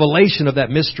now the revelation of that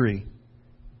mystery,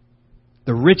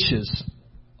 the riches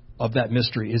of that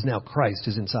mystery is now Christ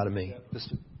is inside of me.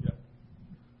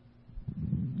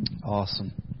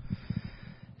 Awesome.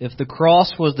 If the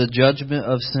cross was the judgment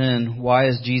of sin, why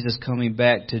is Jesus coming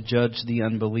back to judge the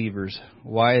unbelievers?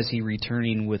 Why is he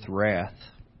returning with wrath?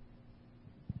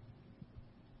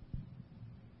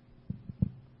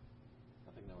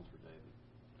 I think that one's for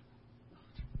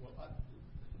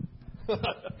David.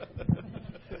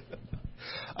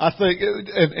 I think,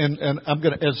 and I'm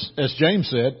going to, as James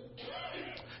said,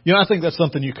 I think that's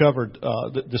something you covered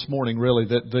this morning. Really,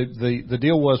 that the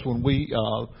deal was when we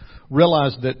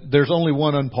realized that there's only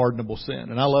one unpardonable sin,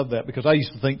 and I love that, because I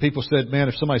used to think people said, "Man,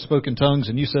 if somebody spoke in tongues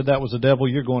and you said that was the devil,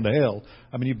 you're going to hell."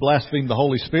 I mean, you blasphemed the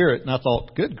Holy Spirit, and I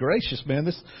thought, "Good gracious, man,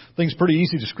 this thing's pretty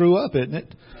easy to screw up, isn't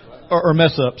it?" Or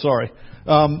mess up. Sorry.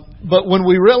 But when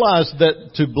we realized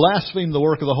that to blaspheme the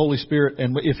work of the Holy Spirit,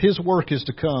 and if His work is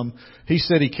to come, He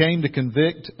said He came to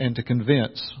convict and to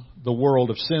convince the world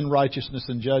of sin, righteousness,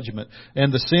 and judgment.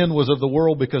 And the sin was of the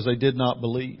world because they did not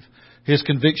believe. His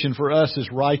conviction for us is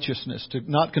righteousness, to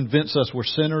not convince us we're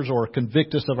sinners or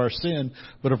convict us of our sin,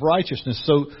 but of righteousness.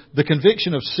 So the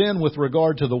conviction of sin with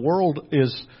regard to the world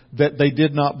is that they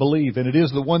did not believe, and it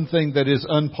is the one thing that is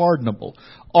unpardonable.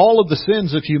 All of the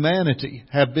sins of humanity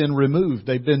have been removed.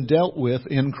 They've been dealt with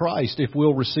in Christ if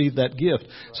we'll receive that gift.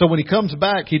 So when He comes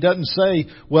back, He doesn't say,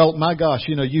 "Well, my gosh,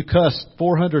 you cussed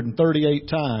 438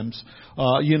 times,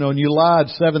 and you lied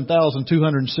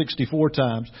 7,264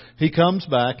 times." He comes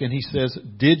back and He says,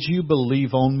 "Did you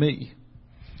believe on me?"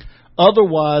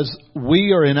 Otherwise,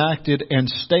 we are enacted and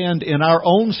stand in our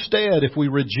own stead if we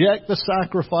reject the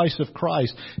sacrifice of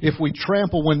Christ. If we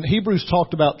trample, when Hebrews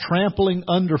talked about trampling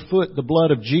underfoot the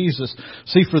blood of Jesus,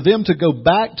 see, for them to go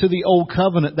back to the old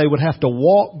covenant, they would have to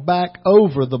walk back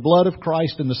over the blood of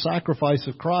Christ and the sacrifice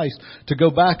of Christ to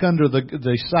go back under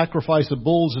the sacrifice of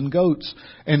bulls and goats.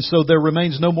 And so there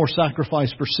remains no more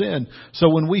sacrifice for sin. So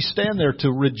when we stand there,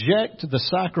 to reject the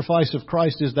sacrifice of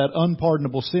Christ is that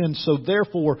unpardonable sin. So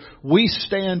therefore, we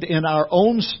stand in our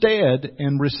own stead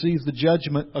and receive the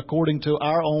judgment according to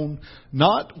our own,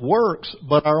 not works,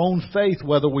 but our own faith,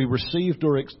 whether we received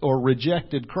or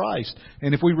rejected Christ.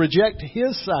 And if we reject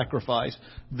His sacrifice,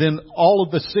 then all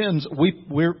of the sins,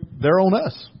 they're on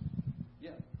us.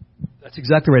 Yeah, that's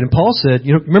exactly right. And Paul said,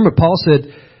 remember Paul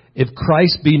said, "If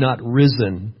Christ be not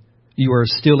risen, you are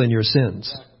still in your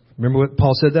sins." Remember what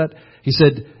Paul said that? He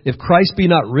said, "If Christ be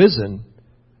not risen,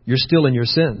 you're still in your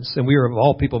sins, and we are of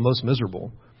all people most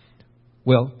miserable."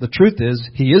 Well, the truth is,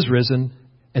 He is risen,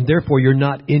 and therefore you're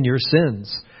not in your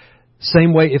sins.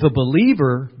 Same way, if a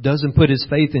believer doesn't put his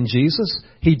faith in Jesus,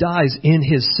 he dies in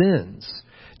his sins.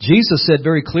 Jesus said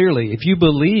very clearly, if you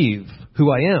believe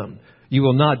who I am, you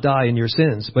will not die in your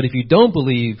sins. But if you don't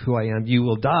believe who I am, you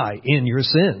will die in your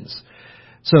sins.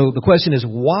 So the question is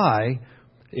why?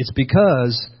 It's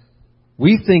because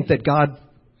we think that God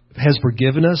has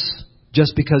forgiven us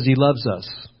just because He loves us.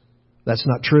 That's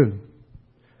not true.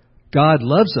 God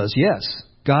loves us, yes.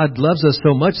 God loves us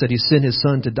so much that He sent His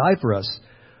Son to die for us.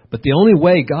 But the only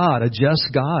way God, a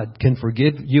just God, can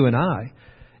forgive you and I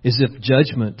is if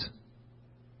judgment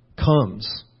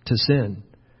comes to sin.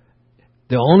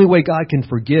 The only way God can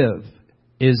forgive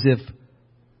is if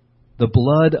the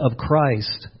blood of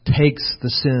Christ takes the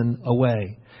sin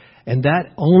away. And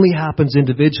that only happens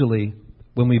individually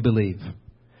when we believe.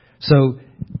 So,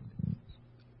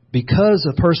 because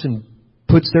a person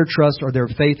puts their trust or their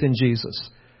faith in Jesus,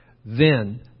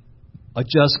 then a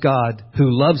just God who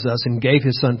loves us and gave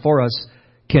His Son for us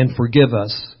can forgive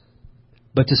us.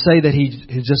 But to say that He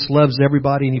just loves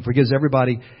everybody and He forgives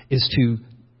everybody is to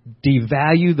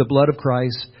devalue the blood of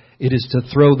Christ. It is to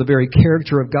throw the very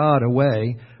character of God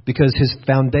away, because His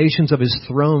foundations of His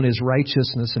throne is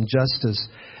righteousness and justice.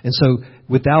 And so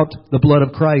without the blood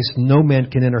of Christ, no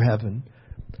man can enter heaven.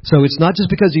 So it's not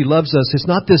just because He loves us. It's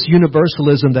not this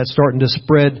universalism that's starting to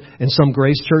spread in some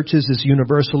grace churches, this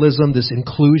universalism, this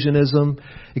inclusionism.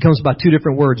 It comes by two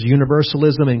different words,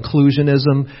 universalism and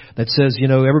inclusionism, that says,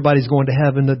 everybody's going to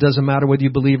heaven. It doesn't matter whether you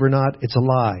believe or not. It's a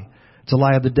lie. It's a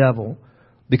lie of the devil.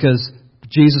 Because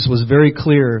Jesus was very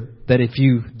clear that if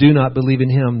you do not believe in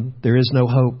Him, there is no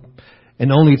hope.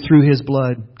 And only through His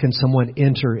blood can someone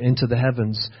enter into the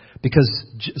heavens, because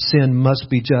sin must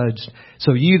be judged.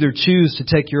 So you either choose to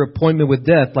take your appointment with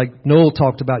death, like Noel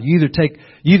talked about. You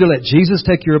either let Jesus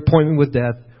take your appointment with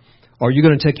death, or you're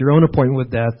going to take your own appointment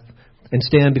with death and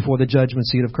stand before the judgment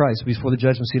seat of Christ, before the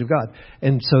judgment seat of God.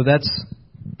 And so that's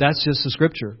just the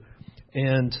Scripture.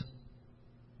 And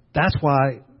that's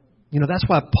why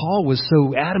Paul was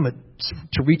so adamant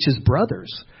to reach his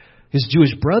brothers, his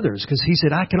Jewish brothers, because he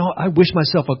said, I wish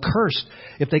myself accursed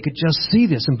if they could just see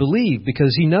this and believe,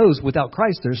 because he knows without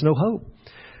Christ there's no hope.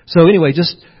 So anyway,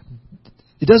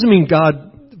 it doesn't mean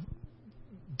God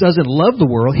doesn't love the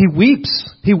world. He weeps.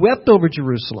 He wept over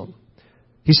Jerusalem.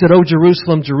 He said, "Oh,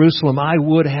 Jerusalem, Jerusalem, I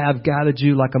would have gathered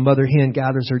you like a mother hen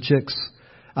gathers her chicks.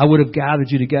 I would have gathered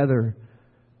you together,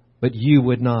 but you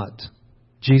would not."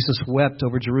 Jesus wept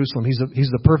over Jerusalem. He's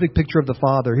the perfect picture of the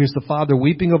Father. Here's the Father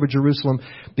weeping over Jerusalem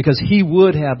because He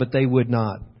would have, but they would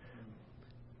not.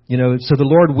 So the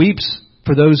Lord weeps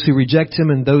for those who reject Him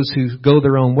and those who go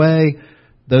their own way,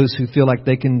 those who feel like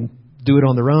they can do it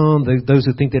on their own, those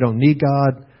who think they don't need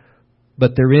God.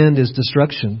 But their end is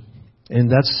destruction.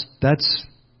 And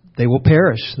they will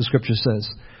perish, the Scripture says.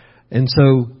 And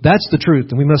so that's the truth.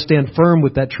 And we must stand firm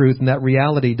with that truth, and that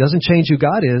reality doesn't change who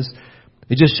God is.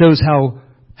 It just shows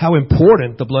how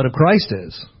important the blood of Christ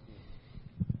is.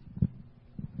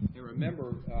 You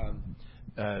remember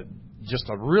just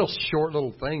a real short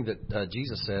little thing that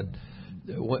Jesus said.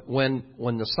 When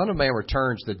the Son of Man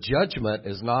returns, the judgment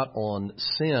is not on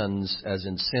sins, as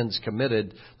in sins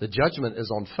committed. The judgment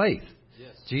is on faith.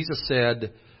 Yes. Jesus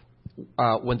said,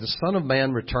 when the Son of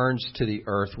Man returns to the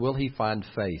earth, will He find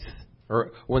faith?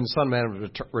 Or when the Son of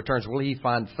Man returns, will He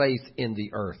find faith in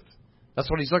the earth? That's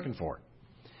what He's looking for.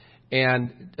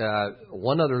 And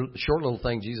one other short little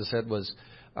thing Jesus said was,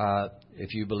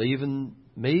 if you believe in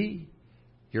me,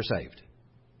 you're saved.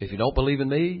 If you don't believe in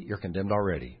me, you're condemned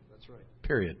already. That's right.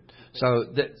 Period. So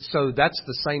that's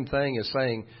the same thing as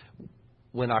saying,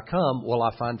 when I come, will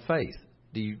I find faith?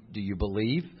 Do you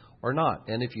believe or not?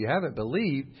 And if you haven't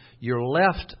believed, you're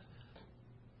left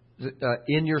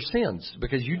in your sins,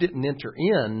 because you didn't enter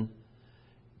in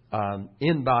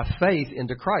by faith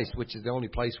into Christ, which is the only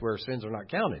place where sins are not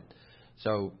counted.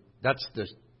 So that's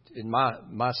in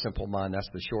my simple mind, that's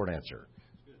the short answer.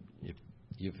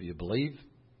 If you believe,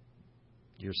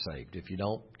 you're saved. If you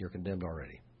don't, you're condemned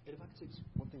already. And if I could say just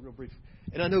one thing real brief.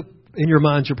 And I know in your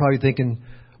minds you're probably thinking,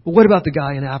 well, what about the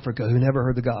guy in Africa who never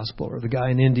heard the gospel, or the guy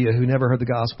in India who never heard the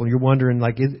gospel? You're wondering,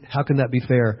 how can that be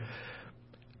fair?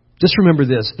 Just remember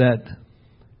this, that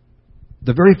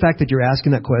the very fact that you're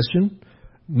asking that question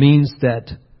means that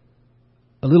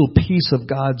a little piece of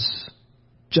God's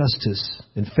justice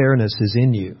and fairness is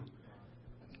in you.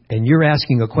 And you're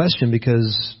asking a question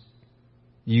because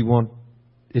you want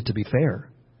it to be fair.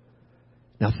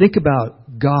 Now think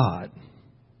about God,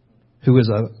 who is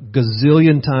a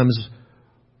gazillion times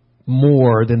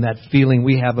more than that feeling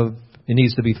we have of it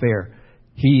needs to be fair.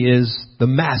 He is the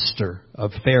master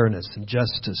of fairness and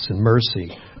justice and mercy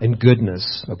and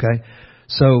goodness. Okay?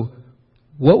 So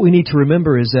what we need to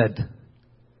remember is that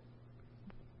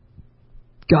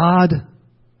God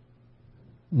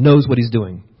knows what He's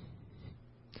doing.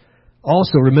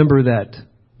 Also remember that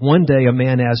one day a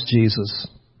man asked Jesus,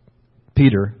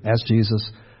 Peter asked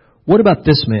Jesus, what about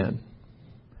this man?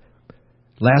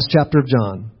 Last chapter of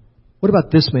John. What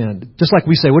about this man? Just like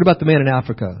we say, what about the man in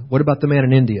Africa? What about the man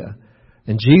in India?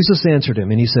 And Jesus answered him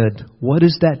and He said, what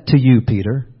is that to you,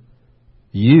 Peter?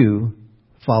 You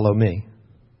follow me.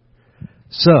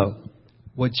 So,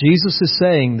 what Jesus is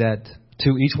saying that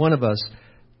to each one of us,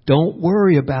 don't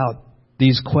worry about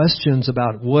these questions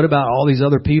about what about all these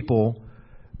other people.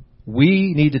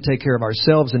 We need to take care of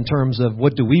ourselves in terms of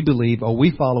what do we believe? Are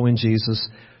we following Jesus?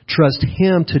 Trust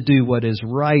Him to do what is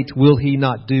right. Will He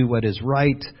not do what is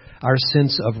right? Our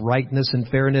sense of rightness and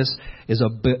fairness is a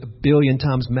billion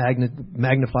times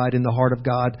magnified in the heart of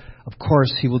God. Of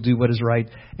course, He will do what is right.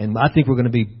 And I think we're going to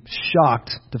be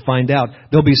shocked to find out.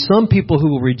 There'll be some people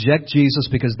who will reject Jesus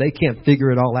because they can't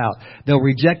figure it all out. They'll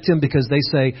reject Him because they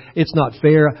say, it's not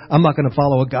fair. I'm not going to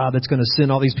follow a God that's going to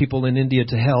send all these people in India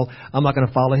to hell. I'm not going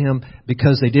to follow Him,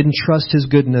 because they didn't trust His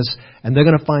goodness. And they're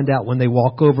going to find out when they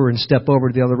walk over and step over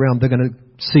to the other realm, they're going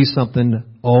to see something.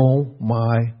 Oh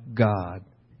my God.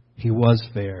 He was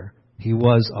fair. He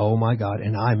was, oh my God.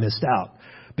 And I missed out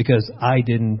because I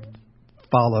didn't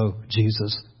follow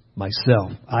Jesus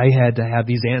myself. I had to have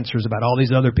these answers about all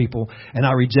these other people, and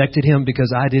I rejected Him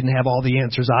because I didn't have all the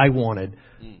answers I wanted.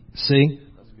 See?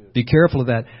 Be careful of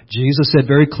that. Jesus said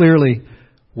very clearly,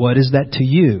 what is that to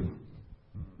you?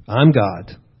 I'm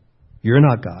God. You're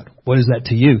not God. What is that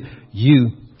to you?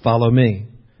 You follow me.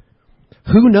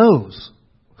 Who knows?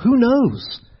 Who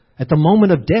knows at the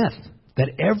moment of death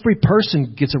that every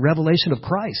person gets a revelation of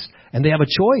Christ and they have a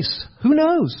choice? Who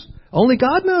knows? Only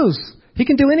God knows. He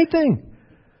can do anything.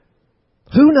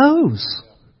 Who knows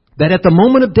that at the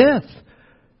moment of death,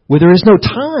 where there is no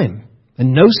time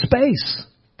and no space,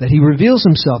 that He reveals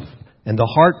Himself and the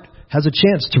heart has a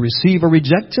chance to receive or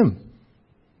reject Him?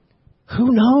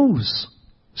 Who knows?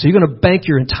 So you're going to bank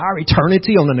your entire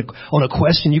eternity on a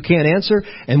question you can't answer,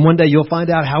 and one day you'll find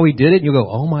out how He did it, and you'll go,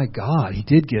 oh my God, He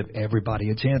did give everybody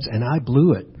a chance, and I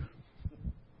blew it.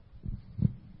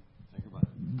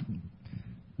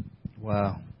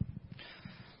 Wow.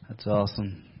 That's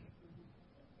awesome.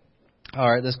 All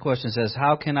right, this question says,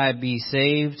 how can I be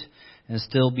saved and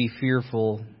still be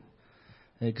fearful?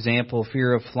 Example,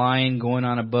 fear of flying, going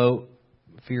on a boat,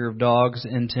 fear of dogs,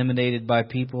 intimidated by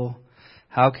people.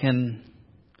 How can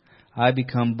I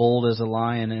become bold as a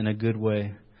lion in a good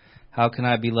way? How can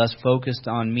I be less focused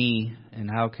on me? And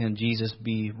how can Jesus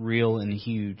be real and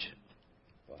huge?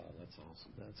 Wow, that's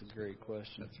awesome. That's a great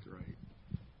question. That's great.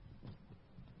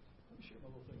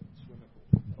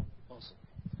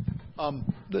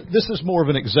 This is more of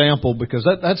an example, because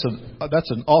that's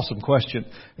an awesome question.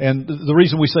 And the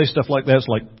reason we say stuff like that is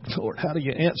like, Lord, how do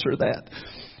you answer that?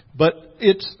 But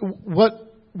it's what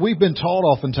we've been taught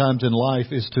oftentimes in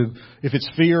life is to, if it's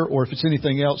fear or if it's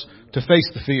anything else, to face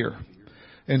the fear.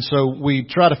 And so we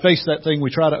try to face that thing.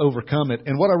 We try to overcome it.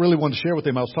 And what I really wanted to share with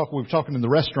him, we were talking in the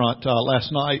restaurant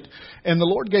last night, and the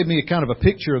Lord gave me a kind of a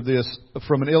picture of this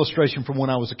from an illustration from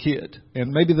when I was a kid.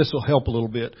 And maybe this will help a little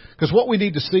bit. Because what we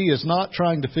need to see is not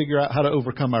trying to figure out how to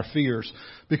overcome our fears.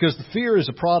 Because the fear is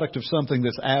a product of something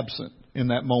that's absent in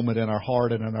that moment in our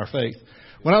heart and in our faith.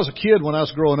 When I was a kid, when I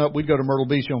was growing up, we'd go to Myrtle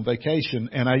Beach on vacation.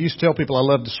 And I used to tell people I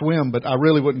loved to swim, but I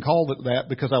really wouldn't call it that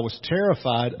because I was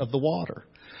terrified of the water.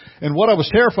 And what I was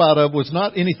terrified of was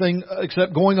not anything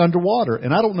except going underwater.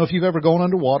 And I don't know if you've ever gone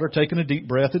underwater, taken a deep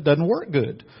breath. It doesn't work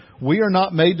good. We are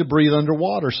not made to breathe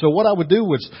underwater. So what I would do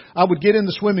was I would get in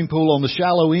the swimming pool on the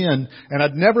shallow end, and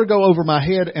I'd never go over my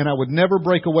head, and I would never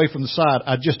break away from the side.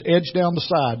 I'd just edge down the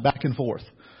side, back and forth.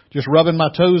 Just rubbing my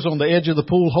toes on the edge of the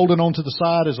pool, holding on to the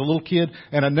side as a little kid,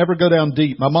 and I'd never go down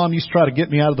deep. My mom used to try to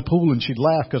get me out of the pool, and she'd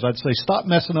laugh because I'd say, stop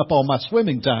messing up all my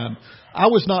swimming time. I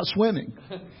was not swimming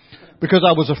because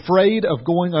I was afraid of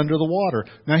going under the water.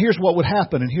 Now, here's what would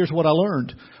happen, and here's what I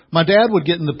learned. My dad would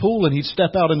get in the pool, and he'd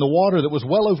step out in the water that was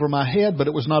well over my head, but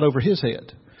it was not over his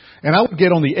head. And I would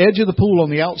get on the edge of the pool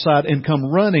on the outside and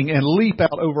come running and leap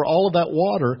out over all of that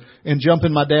water and jump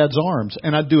in my dad's arms.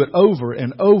 And I'd do it over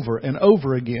and over and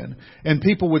over again. And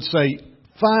people would say,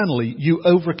 finally, you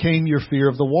overcame your fear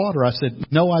of the water. I said,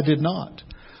 no, I did not.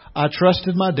 I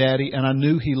trusted my daddy and I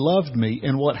knew he loved me.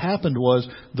 And what happened was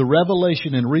the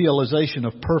revelation and realization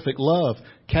of perfect love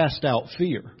cast out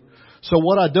fear. So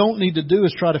what I don't need to do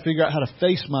is try to figure out how to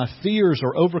face my fears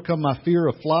or overcome my fear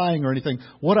of flying or anything.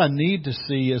 What I need to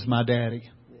see is my daddy.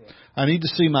 I need to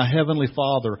see my heavenly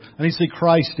Father. I need to see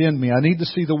Christ in me. I need to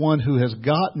see the one who has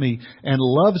got me and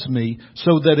loves me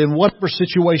so that in whatever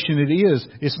situation it is,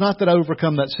 it's not that I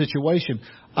overcome that situation.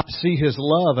 I see His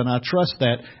love and I trust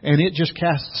that, and it just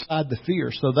casts aside the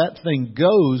fear. So that thing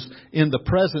goes in the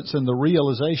presence and the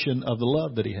realization of the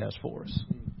love that He has for us.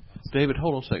 David,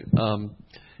 hold on a second.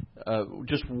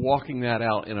 Just walking that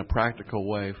out in a practical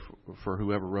way for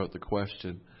whoever wrote the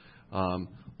question.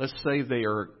 Let's say they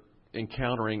are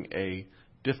encountering a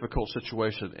difficult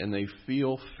situation and they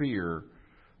feel fear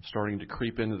starting to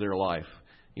creep into their life,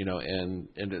 and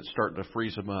it's starting to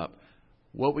freeze them up.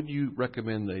 What would you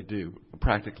recommend they do,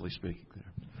 practically speaking?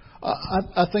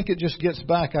 I think it just gets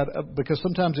back because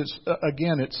sometimes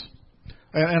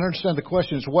and I understand the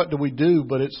question is what do we do,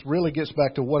 but it really gets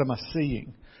back to what am I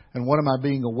seeing? And what am I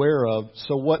being aware of?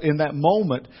 So what, in that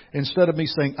moment, instead of me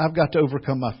saying, I've got to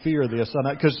overcome my fear of this,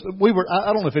 because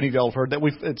I don't know if any of y'all have heard that,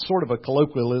 it's sort of a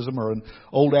colloquialism or an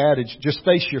old adage, just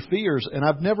face your fears. And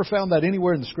I've never found that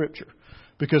anywhere in the Scripture.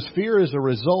 Because fear is a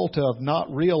result of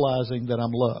not realizing that I'm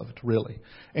loved, really.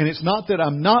 And it's not that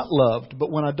I'm not loved,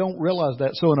 but when I don't realize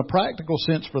that. So in a practical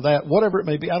sense for that, whatever it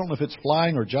may be, I don't know if it's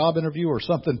flying or job interview or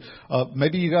something.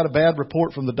 Maybe you got a bad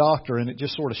report from the doctor and it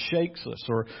just sort of shakes us,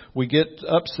 or we get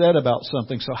upset about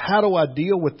something. So how do I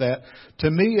deal with that? To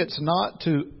me, it's not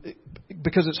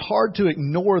because it's hard to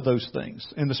ignore those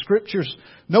things. In the Scriptures,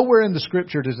 nowhere in the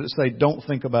Scripture does it say, don't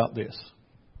think about this.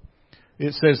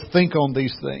 It says, think on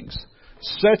these things.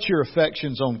 Set your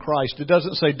affections on Christ. It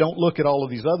doesn't say don't look at all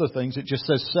of these other things. It just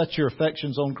says set your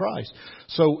affections on Christ.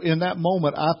 So in that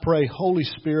moment, I pray, Holy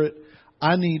Spirit,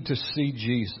 I need to see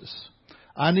Jesus.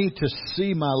 I need to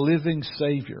see my living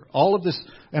Savior. All of this,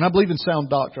 and I believe in sound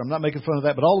doctrine. I'm not making fun of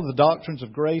that, but all of the doctrines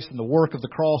of grace and the work of the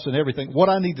cross and everything, what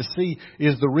I need to see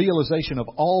is the realization of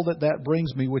all that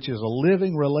brings me, which is a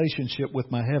living relationship with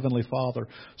my Heavenly Father.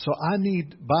 So I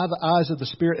need, by the eyes of the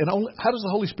Spirit, and how does the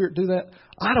Holy Spirit do that?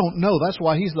 I don't know. That's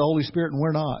why He's the Holy Spirit and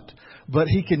we're not. But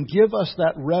He can give us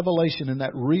that revelation and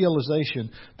that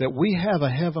realization that we have a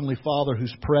Heavenly Father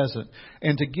who's present.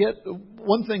 And to get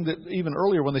one thing that even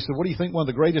earlier when they said, what do you think one of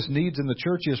the greatest needs in the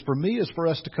church is? For me, is for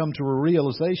us to come to a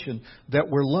realization that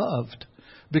we're loved.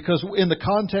 Because in the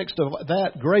context of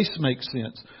that, grace makes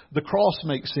sense. The cross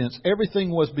makes sense.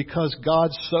 Everything was because God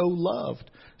so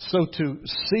loved. So to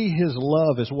see His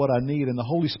love is what I need, and the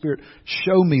Holy Spirit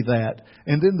show me that.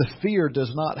 And then the fear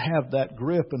does not have that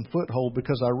grip and foothold,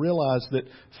 because I realize that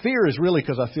fear is really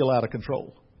because I feel out of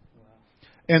control.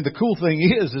 And the cool thing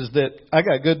is that I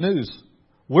got good news.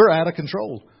 We're out of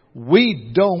control.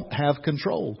 We don't have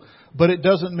control. But it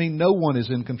doesn't mean no one is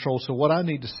in control. So what I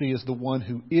need to see is the one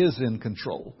who is in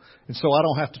control. And so I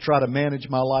don't have to try to manage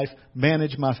my life,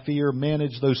 manage my fear,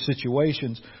 manage those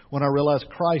situations. When I realize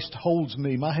Christ holds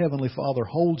me, my Heavenly Father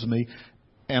holds me,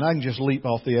 and I can just leap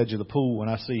off the edge of the pool when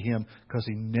I see Him, because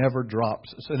He never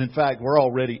drops us. And in fact, we're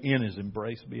already in His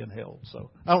embrace being held.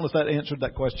 So I don't know if that answered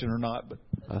that question or not, but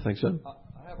I think so.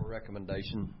 I have a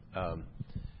recommendation.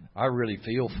 I really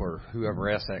feel for whoever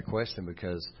asked that question,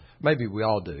 because maybe we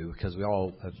all do, because we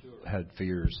all have had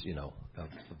fears, of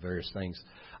various things.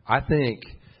 I think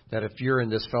that if you're in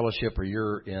this fellowship, or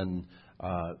you're in,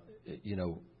 there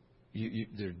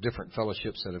are different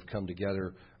fellowships that have come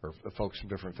together, or folks from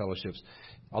different fellowships,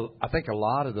 I think a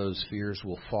lot of those fears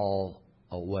will fall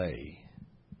away.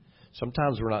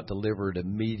 Sometimes we're not delivered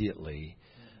immediately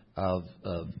of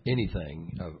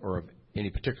anything, or of any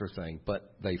particular thing,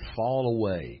 but they fall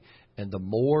away. And the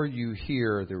more you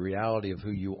hear the reality of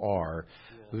who you are,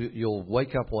 you'll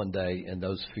wake up one day and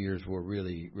those fears will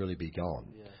really, really be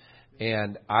gone.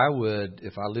 And I would,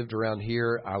 if I lived around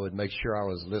here, I would make sure I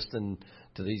was listening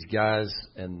to these guys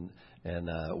and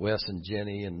Wes and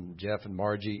Jenny and Jeff and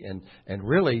Margie, and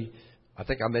really, I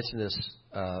think I mentioned this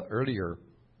earlier,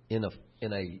 in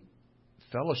a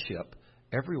fellowship,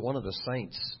 every one of the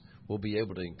saints will be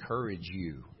able to encourage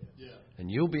you. And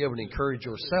you'll be able to encourage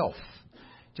yourself.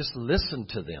 Just listen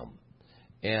to them.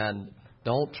 And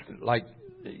don't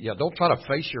try to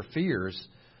face your fears.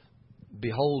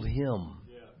 Behold Him.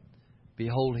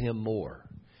 Behold Him more.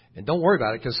 And don't worry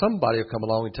about it, because somebody will come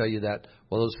along and tell you that,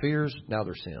 well, those fears, now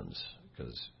they're sins,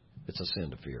 because it's a sin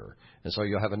to fear. And so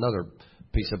you'll have another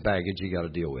piece of baggage you got to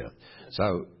deal with.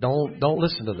 So don't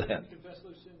listen to that.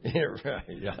 Yeah, right.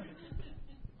 Yeah.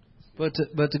 But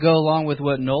to go along with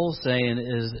what Noel's saying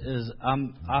is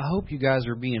I hope you guys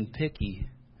are being picky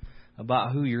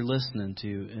about who you're listening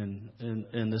to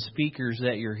and the speakers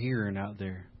that you're hearing out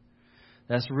there.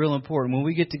 That's real important. When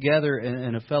we get together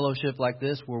in a fellowship like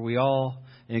this, where we all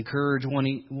encourage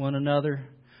one another,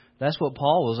 that's what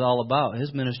Paul was all about.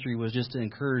 His ministry was just to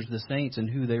encourage the saints and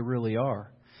who they really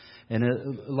are. And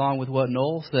along with what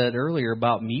Noel said earlier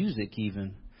about music,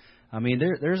 even. I mean,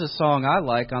 there's a song I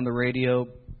like on the radio,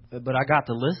 but I got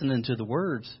to listening to the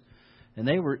words, and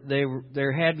they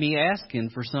had me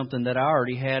asking for something that I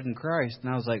already had in Christ, and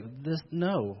I was like,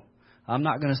 no, I'm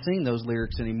not going to sing those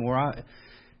lyrics anymore. I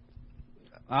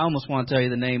almost want to tell you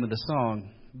the name of the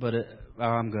song, but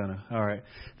I'm gonna. All right,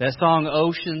 that song,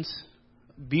 Oceans,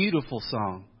 beautiful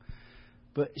song,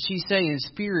 but she's saying,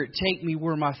 "Spirit, take me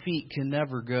where my feet can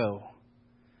never go."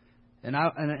 And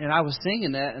I was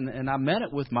singing that, and I meant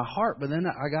it with my heart, but then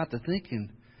I got to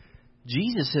thinking,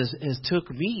 Jesus has took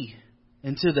me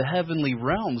into the heavenly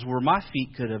realms where my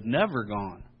feet could have never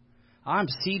gone. I'm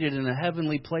seated in a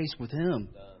heavenly place with Him.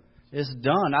 It's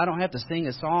done. I don't have to sing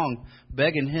a song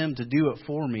begging Him to do it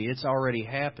for me. It's already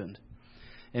happened.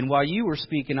 And while you were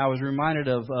speaking, I was reminded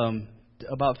of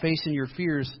about facing your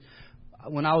fears.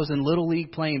 When I was in Little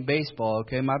League playing baseball,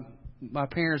 okay, my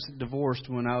parents divorced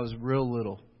when I was real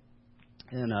little,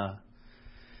 and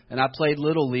I played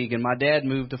Little League, and my dad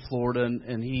moved to Florida,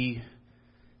 and he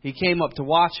came up to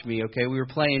watch me. Okay, we were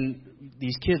playing.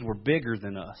 These kids were bigger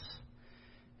than us,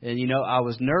 and I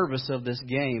was nervous of this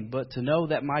game, but to know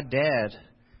that my dad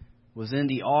was in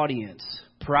the audience,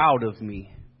 proud of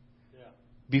me.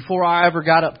 Before I ever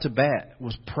got up to bat,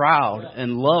 was proud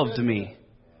and loved me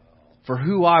for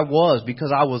who I was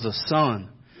because I was a son.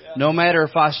 No matter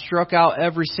if I struck out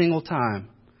every single time.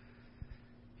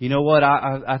 You know what?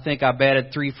 I think I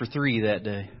batted 3 for 3 that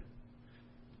day.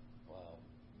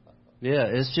 Yeah,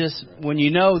 it's just when you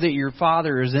know that your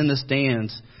father is in the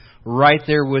stands right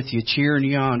there with you, cheering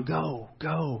you on. Go,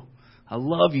 go. I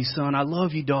love you, son. I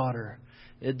love you, daughter.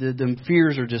 The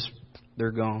fears are just,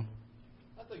 they're gone.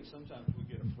 I think sometimes we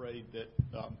get afraid that,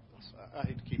 I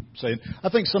hate to keep saying, I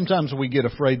think sometimes we get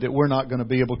afraid that we're not going to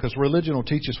be able, because religion will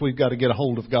teach us we've got to get a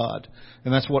hold of God.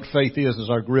 And that's what faith is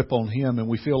our grip on Him. And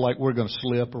we feel like we're going to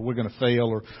slip or we're going to fail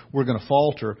or we're going to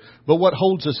falter. But what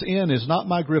holds us in is not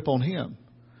my grip on Him.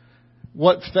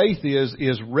 What faith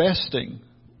is resting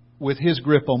with His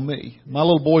grip on me. My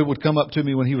little boy would come up to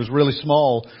me when he was really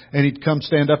small, and he'd come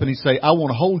stand up and he'd say, I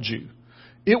want to hold you.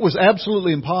 It was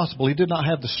absolutely impossible. He did not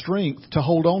have the strength to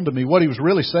hold on to me. What he was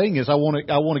really saying is, I want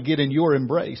to get in your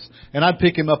embrace. And I'd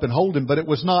pick him up and hold him, but it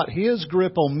was not his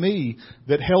grip on me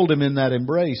that held him in that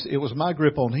embrace. It was my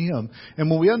grip on him. And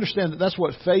when we understand that that's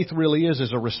what faith really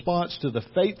is a response to the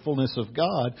faithfulness of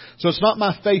God. So it's not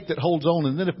my faith that holds on,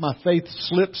 and then if my faith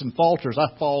slips and falters,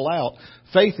 I fall out.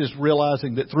 Faith is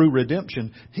realizing that through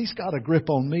redemption, He's got a grip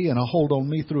on me and a hold on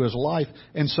me through His life.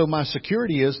 And so my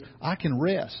security is I can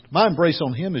rest. My embrace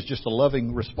on Him is just a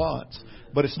loving response,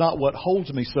 but it's not what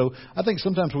holds me. So I think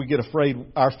sometimes we get afraid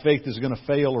our faith is going to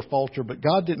fail or falter, but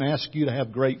God didn't ask you to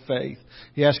have great faith.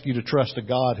 He asked you to trust a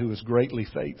God who is greatly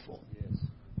faithful. Yes.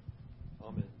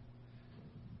 Amen.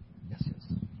 Yes,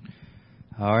 yes.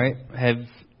 All right. Have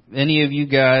any of you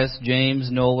guys, James,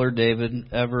 Noel, or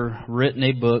David, ever written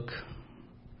a book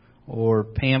or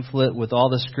pamphlet with all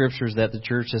the scriptures that the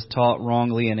church has taught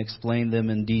wrongly and explained them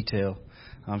in detail?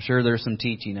 I'm sure there's some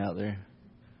teaching out there.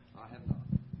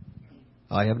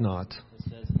 I have not. It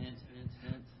says hint, hint,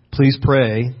 hint. Please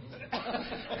pray.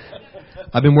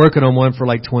 I've been working on one for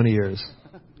like 20 years,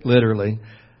 literally,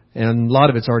 and a lot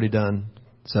of it's already done.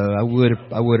 So I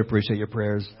would appreciate your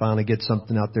prayers. Finally get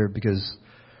something out there, because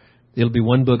it'll be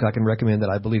one book I can recommend that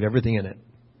I believe everything in it.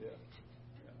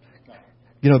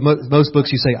 Most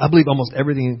books you say, I believe almost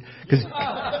everything, because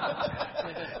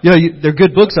there are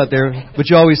good books out there, but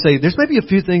you always say, there's maybe a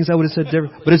few things I would have said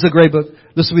different, but it's a great book.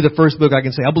 This will be the first book I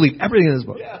can say, I believe everything in this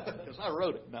book. Yeah, because I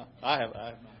wrote it. No, I have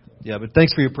not. Yeah, but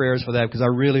thanks for your prayers for that, because I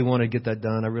really want to get that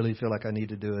done. I really feel like I need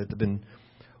to do it. I've been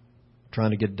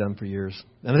trying to get it done for years.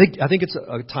 And I think it's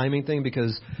a timing thing,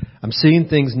 because I'm seeing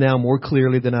things now more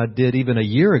clearly than I did even a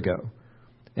year ago,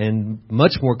 and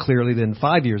much more clearly than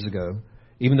 5 years ago.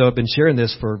 Even though I've been sharing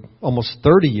this for almost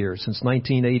 30 years, since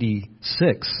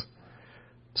 1986.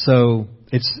 So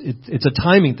it's a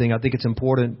timing thing. I think it's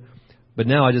important. But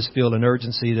now I just feel an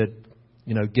urgency to,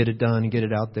 get it done and get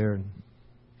it out there.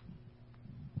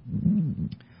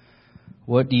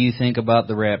 What do you think about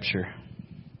the rapture?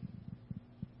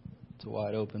 It's a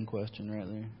wide open question right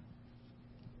there.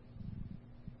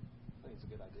 I think it's a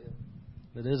good idea.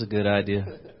 It is a good idea.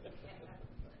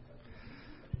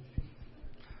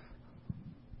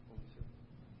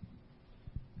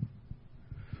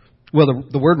 Well,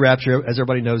 the word rapture, as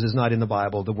everybody knows, is not in the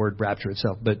Bible, the word rapture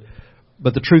itself. But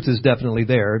the truth is definitely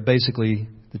there. Basically,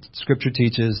 the Scripture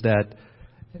teaches that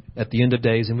at the end of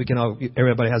days, and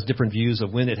everybody has different views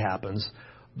of when it happens.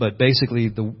 But basically,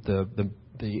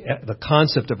 the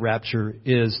concept of rapture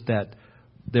is that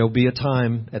there will be a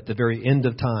time at the very end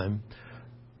of time,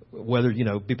 whether,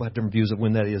 people have different views of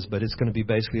when that is, but it's going to be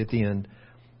basically at the end,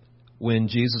 when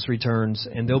Jesus returns,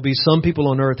 and there'll be some people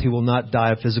on earth who will not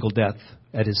die a physical death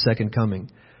at His second coming.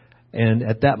 And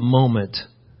at that moment,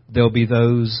 there'll be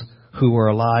those who are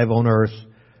alive on earth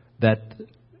that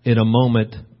in a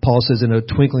moment, Paul says, in a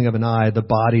twinkling of an eye,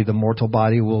 the mortal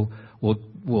body will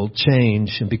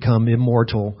change and become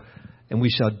immortal, and we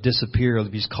shall disappear,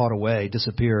 be caught away,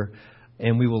 disappear,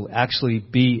 and we will actually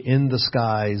be in the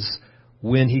skies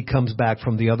when He comes back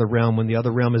from the other realm, when the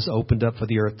other realm is opened up for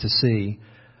the earth to see,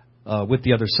 with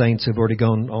the other saints who've already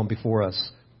gone on before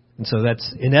us. And so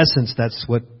that's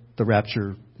what the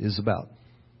rapture is about.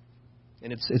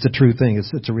 And it's a true thing.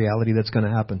 It's a reality that's going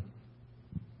to happen.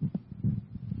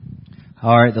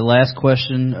 All right, the last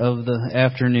question of the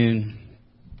afternoon.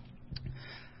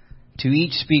 To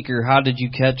each speaker, how did you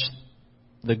catch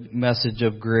the message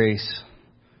of grace?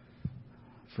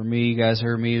 For me, you guys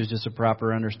heard me, it was just a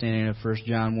proper understanding of 1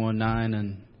 John 1:9,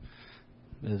 and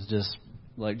it was just,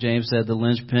 like James said, the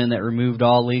linchpin that removed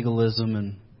all legalism,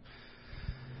 and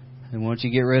once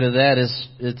you get rid of that,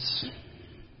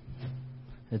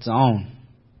 it's on.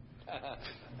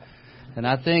 And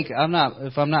I think,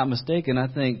 if I'm not mistaken, I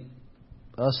think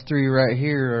us three right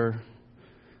here are,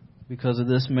 because of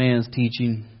this man's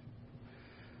teaching,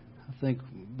 I think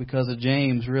because of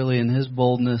James, really, and his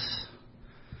boldness,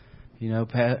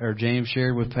 or James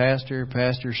shared with Pastor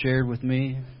shared with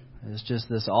me. It's just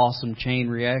this awesome chain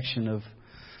reaction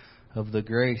of the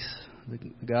grace, the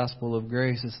gospel of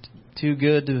grace. It's too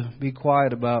good to be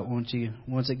quiet about once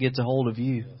it gets a hold of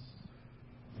you.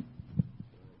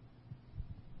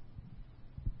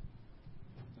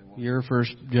 You're a 1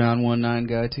 John 1:9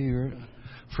 guy too, right?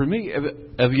 For me,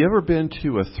 have you ever been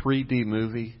to a 3D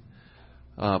movie?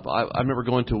 I remember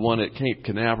going to one at Cape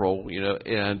Canaveral,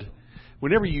 and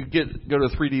whenever you go to a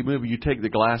 3D movie, you take the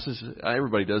glasses.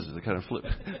 Everybody does it. They kind of flip.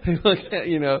 Look at,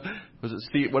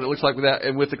 see what it looks like without,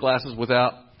 and with the glasses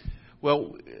without.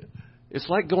 Well, it's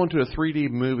like going to a 3D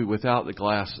movie without the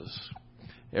glasses.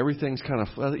 Everything's kind of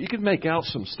fuzzy. You can make out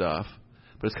some stuff,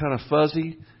 but it's kind of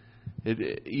fuzzy.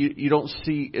 You don't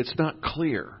see. It's not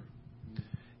clear.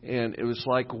 And it was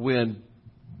like when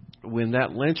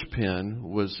that linchpin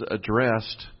was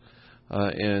addressed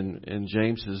in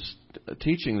James's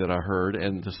teaching that I heard,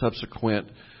 and the subsequent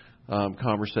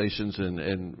conversations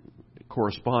and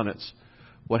correspondence,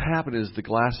 what happened is the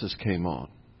glasses came on.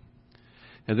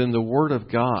 And then the Word of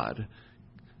God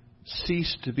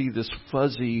ceased to be this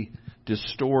fuzzy,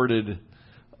 distorted,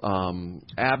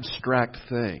 abstract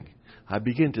thing. I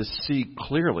began to see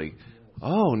clearly,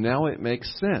 oh, now it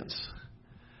makes sense.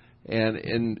 And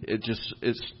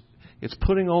it's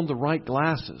putting on the right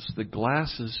glasses, the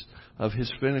glasses of His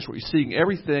finished work. You're seeing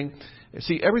everything.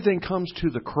 See, everything comes to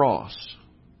the cross.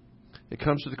 It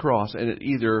comes to the cross, and it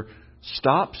either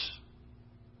stops,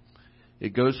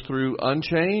 it goes through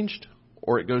unchanged,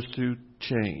 or it goes through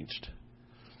changed.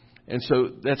 And so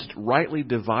that's rightly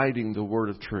dividing the word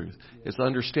of truth. It's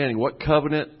understanding what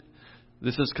covenant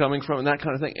this is coming from and that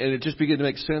kind of thing. And it just began to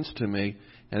make sense to me,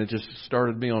 and it just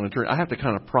started me on a journey. I have to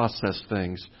kind of process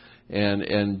things,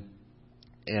 and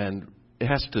I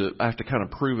have to kind of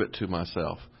prove it to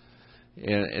myself.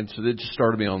 And so it just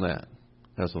started me on that.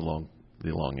 That's the long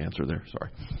answer there. Sorry.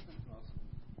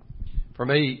 For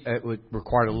me, it would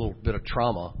require a little bit of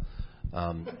trauma.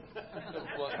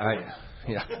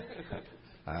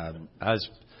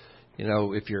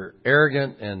 If you're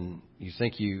arrogant and you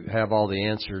think you have all the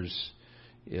answers,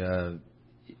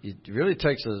 it really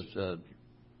takes a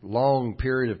long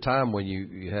period of time when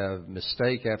you have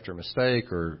mistake after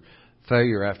mistake, or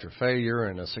failure after failure,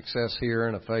 and a success here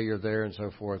and a failure there, and so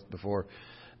forth.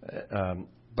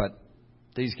 But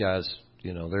these guys,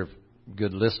 they're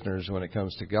good listeners when it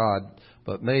comes to God.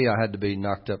 But me, I had to be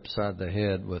knocked upside the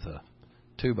head with a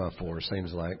 2x4,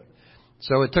 seems like.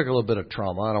 So it took a little bit of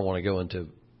trauma. I don't want to go into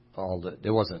all that.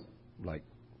 It wasn't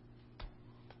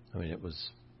it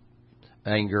was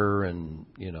anger and,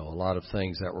 a lot of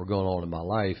things that were going on in my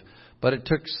life. But it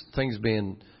took things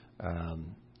being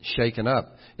shaken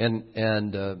up. And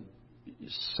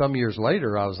some years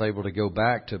later, I was able to go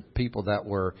back to people that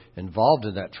were involved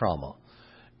in that trauma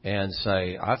and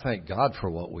say, I thank God for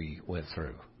what we went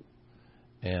through.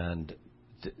 And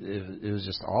it was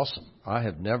just awesome. I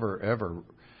have never, ever,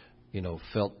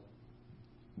 felt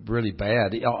really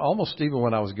bad. Almost even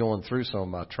when I was going through some of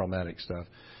my traumatic stuff,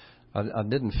 I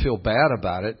didn't feel bad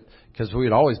about it, because we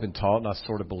had always been taught, and I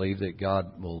sort of believed that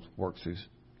God will work through,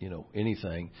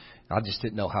 anything. I just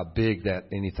didn't know how big that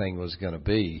anything was going to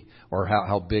be, or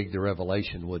how big the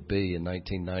revelation would be in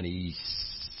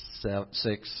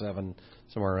 1996, 7,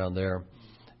 somewhere around there.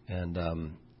 And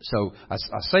so I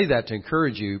say that to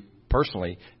encourage you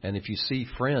personally, and if you see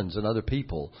friends and other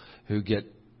people who get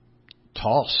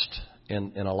tossed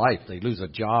in a life, they lose a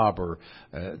job, or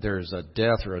there's a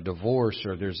death or a divorce,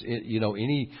 or there's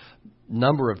any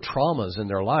number of traumas in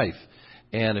their life,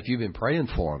 and if you've been praying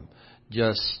for them,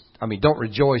 don't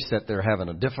rejoice that they're having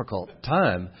a difficult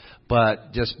time,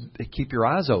 but just keep your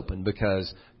eyes open,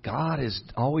 because God is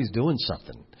always doing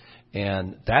something.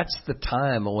 And that's the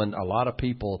time when a lot of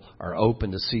people are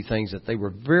open to see things that they were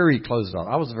very closed off.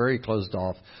 I was very closed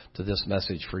off to this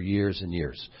message for years and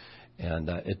years. And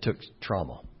it took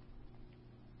trauma.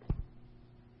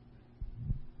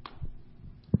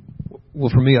 Well,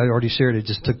 for me, I already shared it.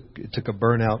 It took a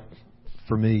burnout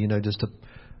for me, just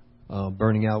a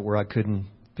burning out where I couldn't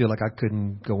feel like I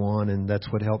couldn't go on, and that's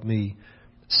what helped me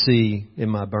see in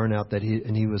my burnout that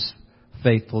he was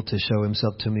faithful to show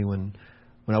Himself to me when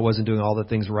I wasn't doing all the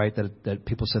things right that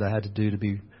people said I had to do to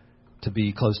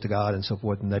be close to God and so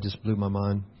forth. And that just blew my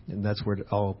mind. And that's where it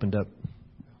all opened up.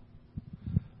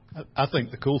 I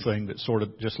think the cool thing that sort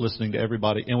of just listening to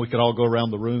everybody, and we could all go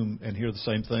around the room and hear the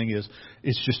same thing, is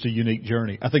it's just a unique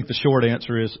journey. I think the short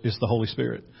answer is the Holy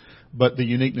Spirit. But the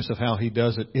uniqueness of how He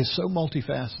does it is so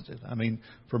multifaceted. I mean,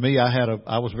 for me,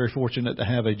 I was very fortunate to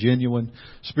have a genuine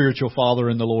spiritual father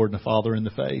in the Lord and a father in the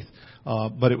faith.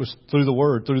 But it was through the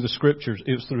Word, through the Scriptures.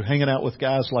 It was through hanging out with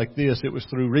guys like this. It was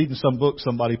through reading some book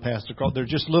somebody passed across. They're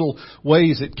just little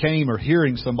ways it came, or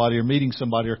hearing somebody, or meeting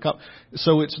somebody,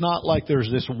 so it's not like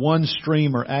there's this one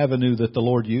stream or avenue that the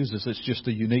Lord uses. It's just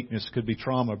a uniqueness. It could be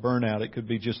trauma, burnout. It could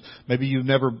be just maybe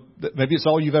it's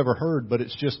all you've ever heard, but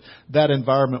it's just that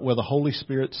environment where the Holy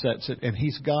Spirit sets it, and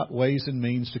He's got ways and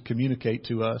means to communicate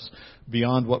to us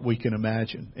beyond what we can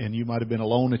imagine. And you might have been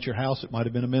alone at your house. It might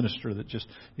have been a minister that just,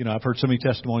 I've heard so many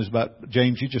testimonies about,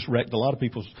 James, you just wrecked a lot of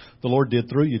people's, the Lord did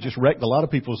through you, just wrecked a lot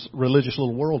of people's religious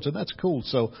little worlds, and that's cool.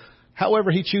 So however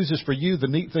He chooses for you, the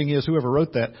neat thing is, whoever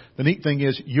wrote that, the neat thing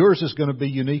is yours is going to be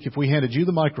unique. If we handed you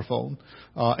the microphone,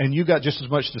 and you got just as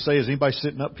much to say as anybody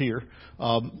sitting up here,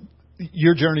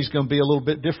 your journey's going to be a little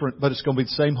bit different, but it's going to be the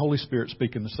same Holy Spirit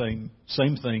speaking the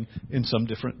same thing in some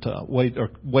different way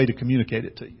to communicate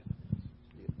it to you.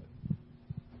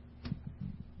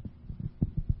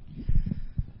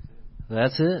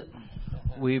 That's it.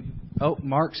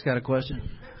 Mark's got a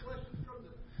question.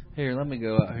 Here, let me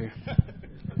go out here.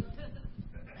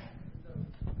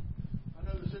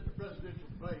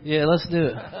 Yeah, let's do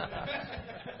it.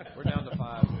 We're down to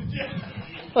 5.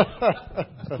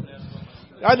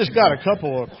 I just got a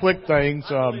couple of quick things.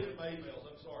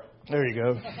 There you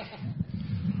go.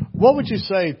 What would you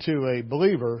say to a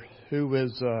believer who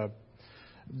is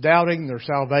doubting their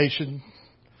salvation,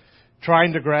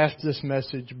 trying to grasp this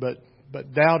message, but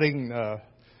doubting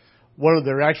whether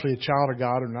they're actually a child of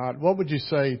God or not? What would you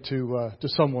say to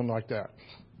someone like that?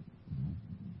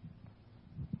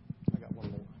 I got one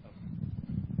more.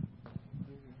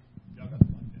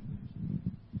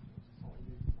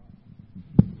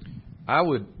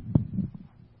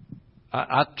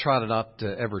 I try not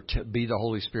to ever be the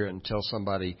Holy Spirit and tell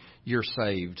somebody you're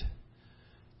saved,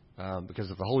 because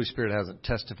if the Holy Spirit hasn't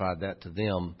testified that to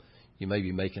them, you may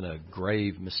be making a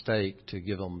grave mistake to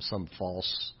give them some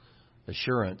false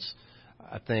assurance.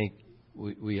 I think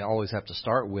we always have to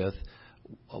start with,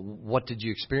 what did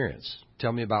you experience?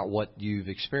 Tell me about what you've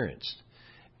experienced,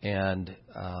 and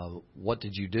what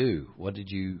did you do? What did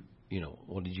you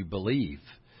believe?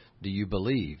 Do you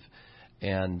believe?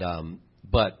 And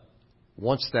but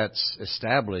once that's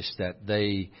established that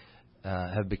they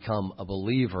have become a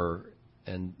believer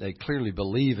and they clearly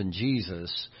believe in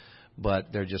Jesus,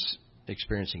 but they're just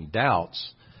experiencing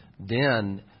doubts,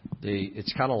 then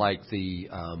it's kind of like the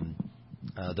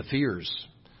fears.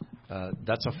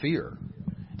 That's a fear,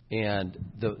 and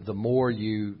the more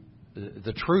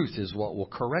the truth is what will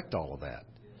correct all of that,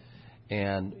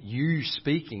 and you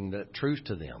speaking that truth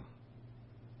to them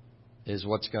is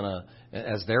what's going to,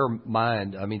 as their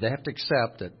mind, I mean, they have to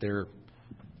accept that they're,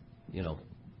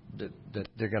 that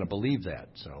they're going to believe that.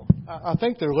 So I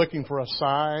think they're looking for a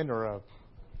sign or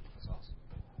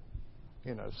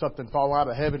something fall out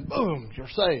of heaven, boom, you're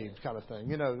saved, kind of thing.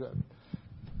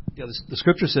 Yeah, the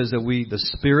Scripture says that the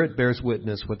Spirit bears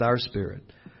witness with our spirit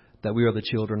that we are the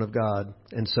children of God.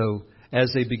 And so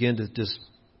as they begin to just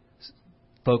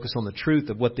focus on the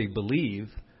truth of what they believe,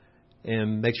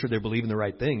 and make sure they're believing the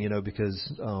right thing,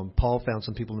 because Paul found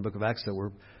some people in the book of Acts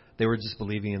that they were just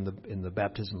believing in the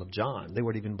baptism of John. They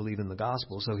weren't even believing the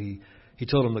gospel. So he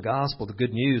told them the gospel, the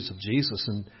good news of Jesus,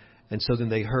 and so then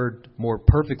they heard more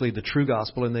perfectly the true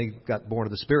gospel, and they got born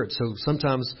of the Spirit. So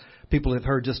sometimes people have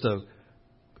heard just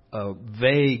a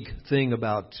vague thing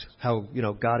about how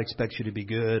God expects you to be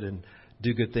good and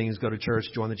do good things, go to church,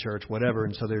 join the church, whatever,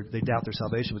 and so they doubt their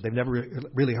salvation, but they've never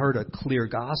really heard a clear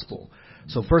gospel.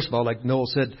 So first of all, like Noel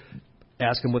said,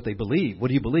 ask them what they believe. What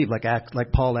do you believe? Like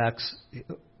Paul asked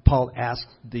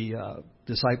the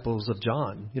disciples of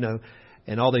John,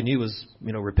 and all they knew was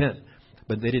repent,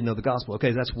 but they didn't know the gospel.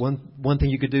 Okay, that's one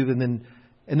thing you could do, and then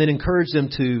encourage them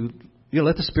to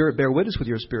let the Spirit bear witness with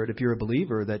your spirit if you're a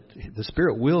believer, that the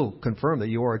Spirit will confirm that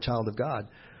you are a child of God.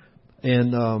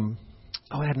 And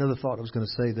I had another thought I was going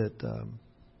to say that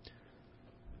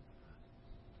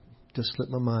just slipped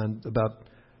my mind about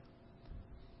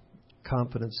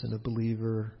confidence in a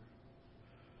believer.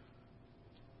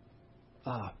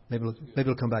 Maybe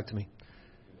it'll come back to me.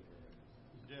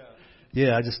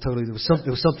 Yeah, I just totally there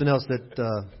was something else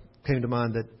that came to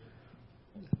mind, that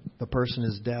the person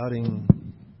is doubting.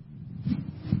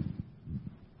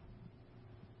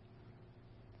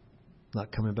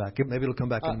 not coming back. Maybe it'll come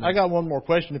back. I got one more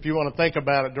question if you want to think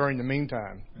about it during the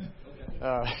meantime.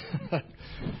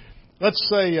 Let's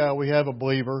say we have a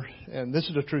believer, and this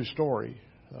is a true story,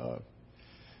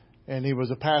 and he was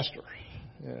a pastor,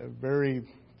 a very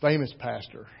famous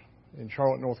pastor in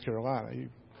Charlotte, North Carolina.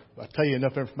 I tell you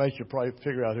enough information, you'll probably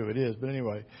figure out who it is. But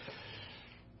anyway,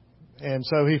 and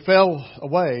so he fell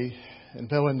away and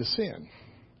fell into sin.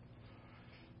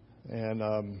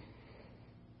 And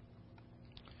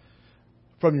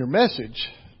from your message,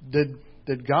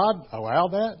 did God allow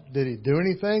that? Did He do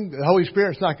anything? The Holy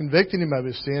Spirit's not convicting him of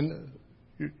his sin,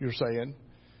 you're saying.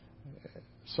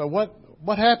 So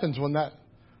what happens when that?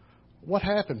 What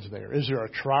happens there? Is there a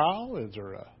trial?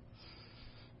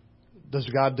 Does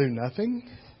God do nothing?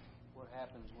 What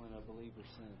happens when a believer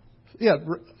sins?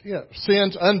 Yeah,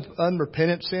 sins,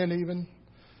 unrepentant sin even.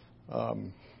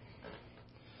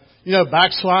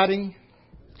 Backsliding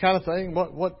kind of thing.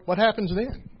 What happens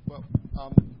then? Well,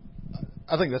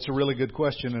 I think that's a really good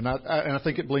question, and I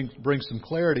think it brings some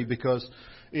clarity because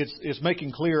it's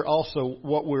making clear also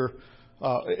what we're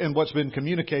and what's been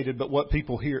communicated, but what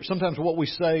people hear. Sometimes what we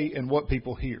say and what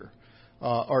people hear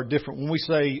are different. When we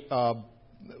say,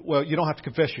 well, you don't have to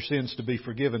confess your sins to be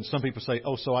forgiven. Some people say,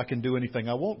 oh, so I can do anything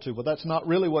I want to. Well, that's not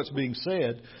really what's being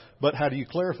said, but how do you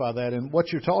clarify that? And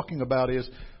what you're talking about is,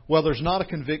 well, there's not a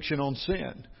conviction on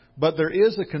sin, but there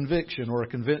is a conviction or a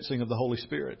convincing of the Holy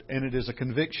Spirit, and it is a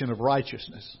conviction of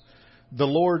righteousness. The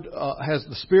Lord has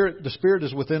the Spirit. The Spirit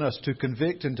is within us to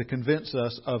convict and to convince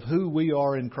us of who we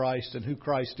are in Christ and who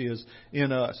Christ is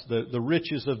in us, the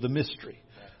riches of the mystery.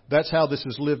 That's how this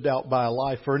is lived out by a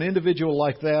life. For an individual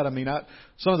like that,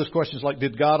 some of those questions like,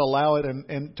 did God allow it?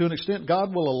 And to an extent,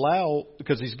 God will allow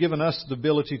because He's given us the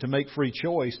ability to make free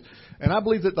choice. And I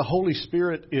believe that the Holy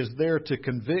Spirit is there to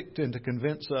convict and to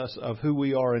convince us of who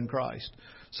we are in Christ.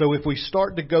 So if we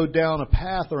start to go down a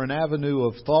path or an avenue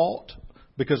of thought,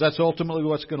 because that's ultimately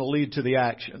what's going to lead to the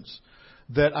actions,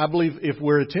 that I believe if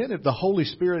we're attentive, the Holy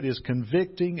Spirit is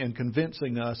convicting and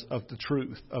convincing us of the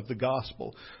truth of the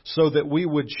gospel so that we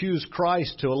would choose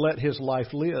Christ to let His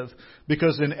life live.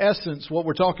 Because in essence, what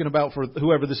we're talking about for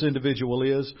whoever this individual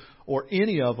is or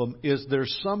any of them is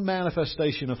there's some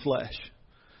manifestation of flesh.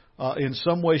 In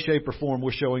some way, shape, or form,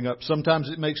 we're showing up. Sometimes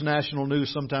it makes national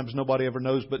news. Sometimes nobody ever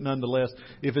knows. But nonetheless,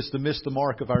 if it's to miss the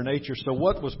mark of our nature. So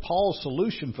what was Paul's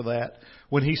solution for that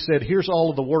when he said, here's all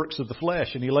of the works of the flesh,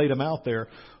 and he laid them out there?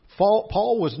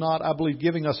 Paul was not, I believe,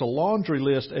 giving us a laundry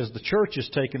list as the church has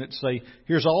taken it to say,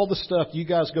 here's all the stuff you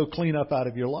guys go clean up out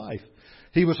of your life.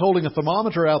 He was holding a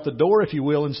thermometer out the door, if you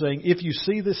will, and saying, if you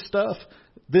see this stuff,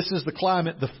 this is the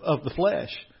climate of the flesh.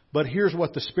 But here's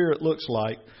what the Spirit looks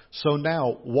like. So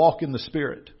now, walk in the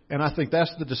Spirit. And I think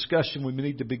that's the discussion we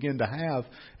need to begin to have,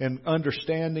 and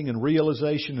understanding and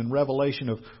realization and revelation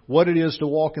of what it is to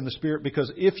walk in the Spirit.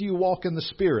 Because if you walk in the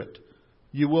Spirit,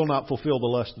 you will not fulfill the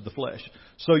lust of the flesh.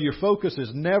 So your focus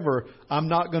is never, I'm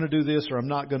not going to do this or I'm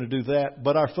not going to do that.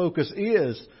 But our focus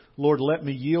is, Lord, let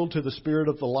me yield to the Spirit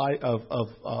of the life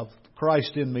of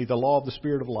Christ in me, the law of the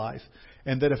Spirit of life.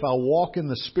 And that if I walk in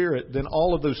the Spirit, then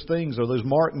all of those things or those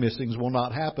mark missings will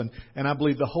not happen. And I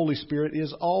believe the Holy Spirit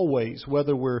is always,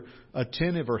 whether we're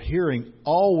attentive or hearing,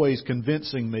 always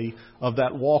convincing me of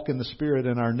that walk in the Spirit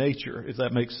in our nature, if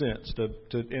that makes sense.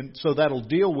 And so that'll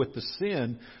deal with the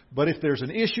sin. But if there's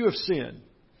an issue of sin,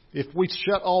 if we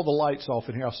shut all the lights off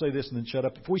in here, I'll say this and then shut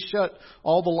up. If we shut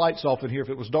all the lights off in here, if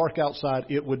it was dark outside,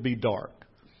 it would be dark.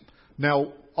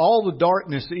 Now, all the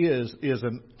darkness is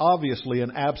obviously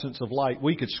an absence of light.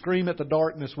 We could scream at the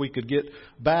darkness. We could get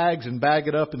bags and bag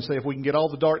it up and say, if we can get all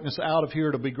the darkness out of here,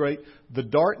 it'll be great. The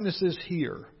darkness is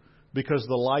here because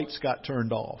the lights got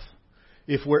turned off.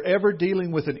 If we're ever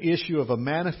dealing with an issue of a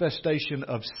manifestation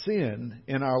of sin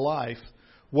in our life,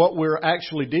 what we're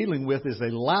actually dealing with is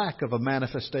a lack of a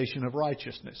manifestation of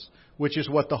righteousness, which is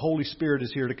what the Holy Spirit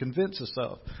is here to convince us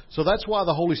of. So that's why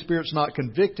the Holy Spirit's not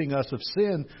convicting us of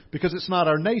sin, because it's not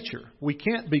our nature. We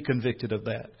can't be convicted of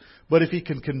that. But if He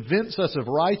can convince us of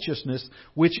righteousness,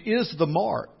 which is the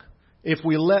mark, if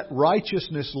we let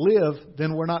righteousness live,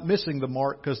 then we're not missing the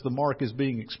mark because the mark is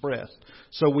being expressed.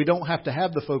 So we don't have to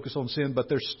have the focus on sin, but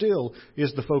there still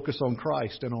is the focus on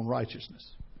Christ and on righteousness.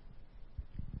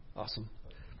 Awesome.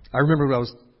 I remember what I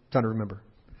was trying to remember.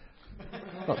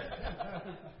 Oh.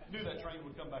 Knew that train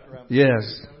would come back around.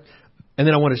 Yes. And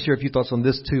then I want to share a few thoughts on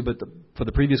this too, but for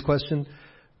the previous question,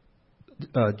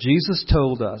 Jesus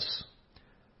told us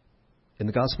in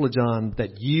the Gospel of John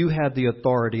that you have the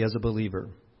authority as a believer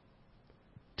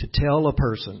to tell a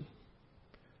person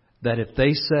that if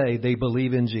they say they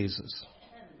believe in Jesus,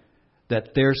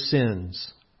 that their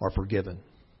sins are forgiven.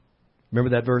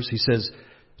 Remember that verse? He says,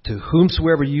 to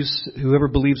whoever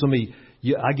believes on me,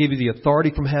 I give you the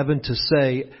authority from heaven to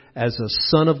say, as a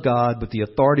son of God, with the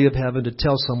authority of heaven, to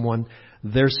tell someone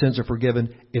their sins are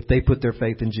forgiven if they put their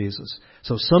faith in Jesus.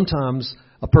 So sometimes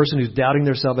a person who's doubting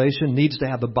their salvation needs to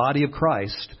have the body of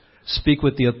Christ speak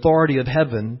with the authority of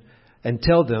heaven and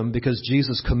tell them, because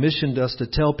Jesus commissioned us to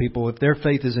tell people, if their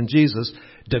faith is in Jesus,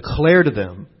 declare to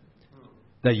them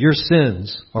that your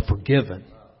sins are forgiven.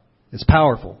 It's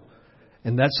powerful.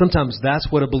 And sometimes that's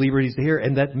what a believer needs to hear.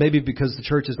 And that maybe because the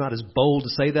church is not as bold to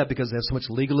say that because they have so much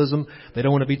legalism. They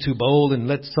don't want to be too bold and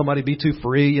let somebody be too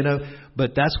free,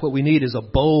 But that's what we need, is a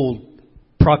bold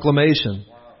proclamation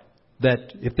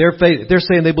that if they're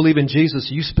saying they believe in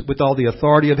Jesus, with all the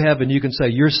authority of heaven, you can say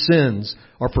your sins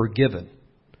are forgiven.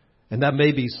 And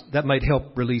that might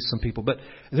help release some people. But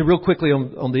then real quickly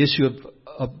on the issue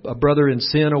of a brother in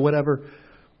sin or whatever,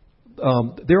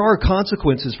 there are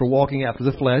consequences for walking after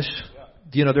the flesh.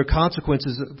 There are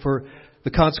consequences for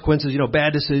the consequences.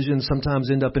 Bad decisions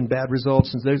sometimes end up in bad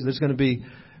results, and there's going to be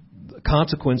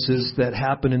consequences that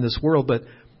happen in this world. But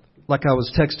like I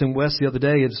was texting Wes the other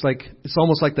day, it's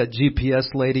almost like that GPS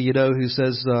lady, who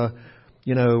says,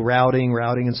 routing,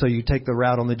 and so you take the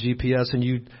route on the GPS and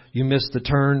you miss the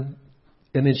turn,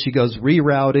 and then she goes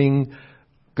rerouting,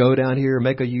 go down here,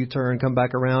 make a U-turn, come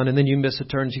back around, and then you miss a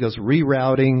turn. She goes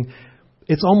rerouting.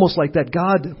 It's almost like that.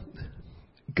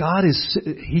 God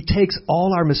He takes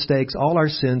all our mistakes, all our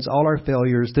sins, all our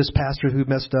failures, this pastor who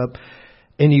messed up,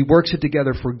 and He works it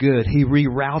together for good. He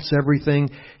reroutes everything.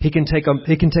 He can take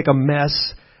a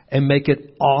mess and make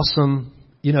it awesome.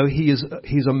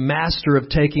 He's a master of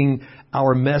taking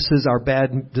our messes, our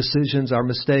bad decisions, our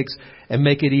mistakes, and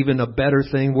make it even a better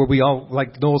thing where we all,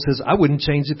 like Noel says, I wouldn't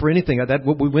change it for anything.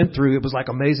 What we went through, it was like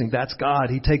amazing. That's God.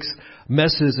 He takes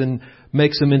messes and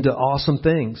makes them into awesome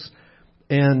things.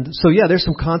 And so, there's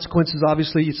some consequences,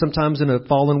 obviously, sometimes in a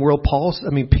fallen world.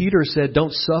 Peter said,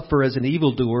 don't suffer as an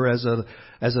evildoer, as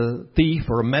a thief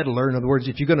or a meddler. In other words,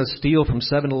 if you're going to steal from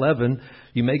 7-Eleven,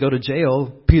 you may go to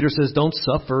jail. Peter says, don't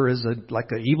suffer as like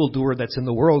an evildoer that's in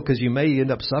the world, because you may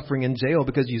end up suffering in jail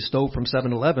because you stole from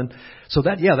 7-Eleven. So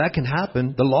that can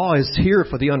happen. The law is here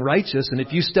for the unrighteous. And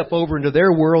if you step over into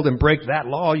their world and break that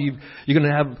law, you're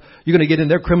going to get in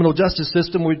their criminal justice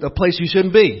system, a place you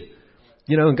shouldn't be.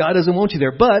 And God doesn't want you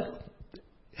there. But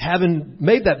having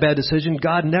made that bad decision,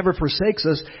 God never forsakes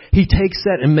us. He takes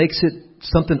that and makes it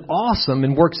something awesome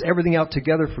and works everything out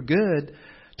together for good,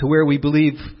 to where we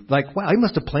believe, like, wow, He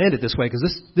must have planned it this way,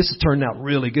 because this has turned out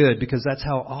really good, because that's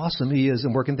how awesome He is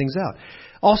in working things out.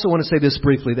 Also want to say this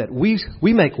briefly, that we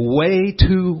make way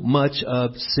too much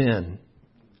of sin.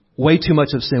 Way too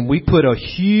much of sin. We put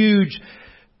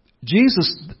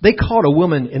they caught a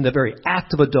woman in the very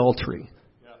act of adultery.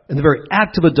 In the very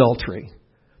act of adultery,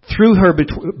 threw her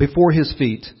before His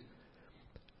feet,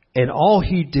 and all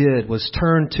He did was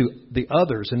turn to the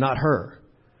others and not her,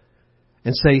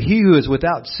 and say, he who is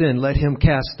without sin, let him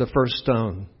cast the first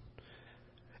stone.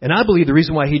 And I believe the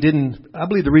reason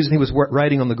he was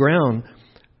writing on the ground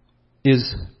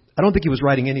is, I don't think he was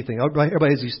writing anything.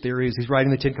 Everybody has these theories. He's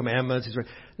writing the Ten Commandments.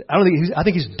 I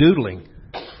think he's doodling.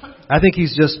 I think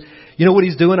he's just, what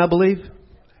he's doing, I believe?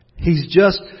 He's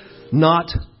just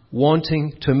not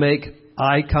wanting to make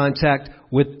eye contact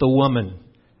with the woman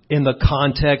in the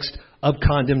context of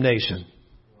condemnation.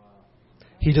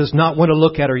 He does not want to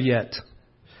look at her yet.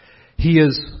 He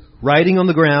is writing on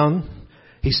the ground.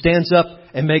 He stands up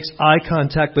and makes eye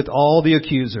contact with all the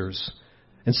accusers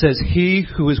and says, he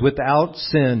who is without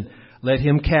sin, let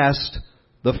him cast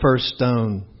the first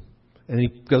stone. And he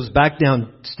goes back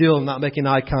down, still not making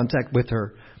eye contact with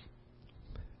her.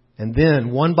 And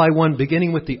then, one by one,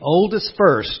 beginning with the oldest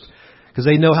first, because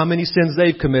they know how many sins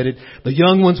they've committed, the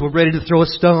young ones were ready to throw a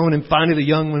stone, and finally the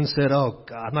young ones said, oh,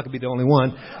 God, I'm not going to be the only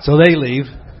one. So they leave.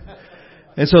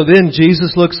 And so then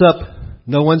Jesus looks up,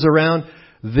 no one's around.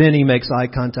 Then He makes eye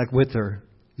contact with her.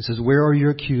 He says, where are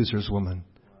your accusers, woman?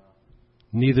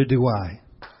 Neither do I.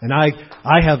 And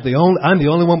I'm the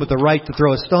only one with the right to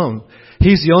throw a stone.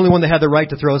 He's the only one that had the right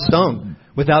to throw a stone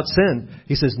without sin.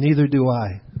 He says, neither do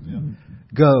I. Yeah.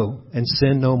 Go and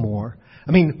sin no more.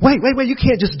 I mean, wait, you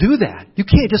can't just do that. You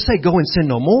can't just say go and sin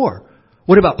no more.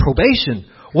 What about probation?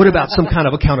 What about some kind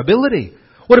of accountability?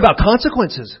 What about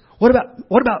consequences? What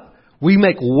about we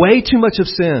make way too much of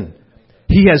sin.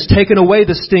 He has taken away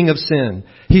the sting of sin.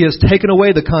 He has taken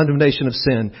away the condemnation of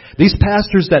sin. These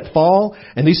pastors that fall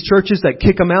and these churches that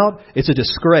kick them out, it's a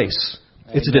disgrace.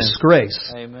 It's a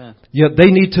disgrace. Amen. Yeah,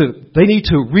 they need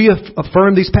to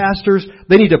reaffirm these pastors.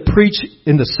 They need to preach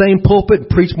in the same pulpit and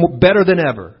preach better than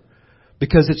ever.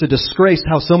 Because it's a disgrace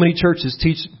how so many churches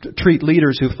treat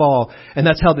leaders who fall. And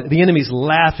that's how the enemy's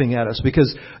laughing at us,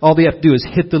 because all they have to do is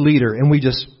hit the leader and we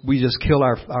just kill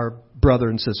our brother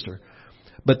and sister.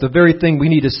 But the very thing we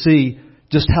need to see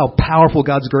just how powerful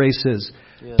God's grace is.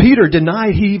 Yeah. Peter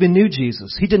denied he even knew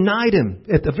Jesus. He denied him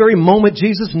at the very moment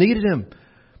Jesus needed him.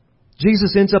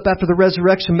 Jesus ends up after the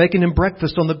resurrection making him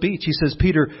breakfast on the beach. He says,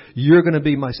 Peter, you're going to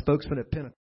be my spokesman at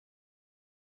Pentecost.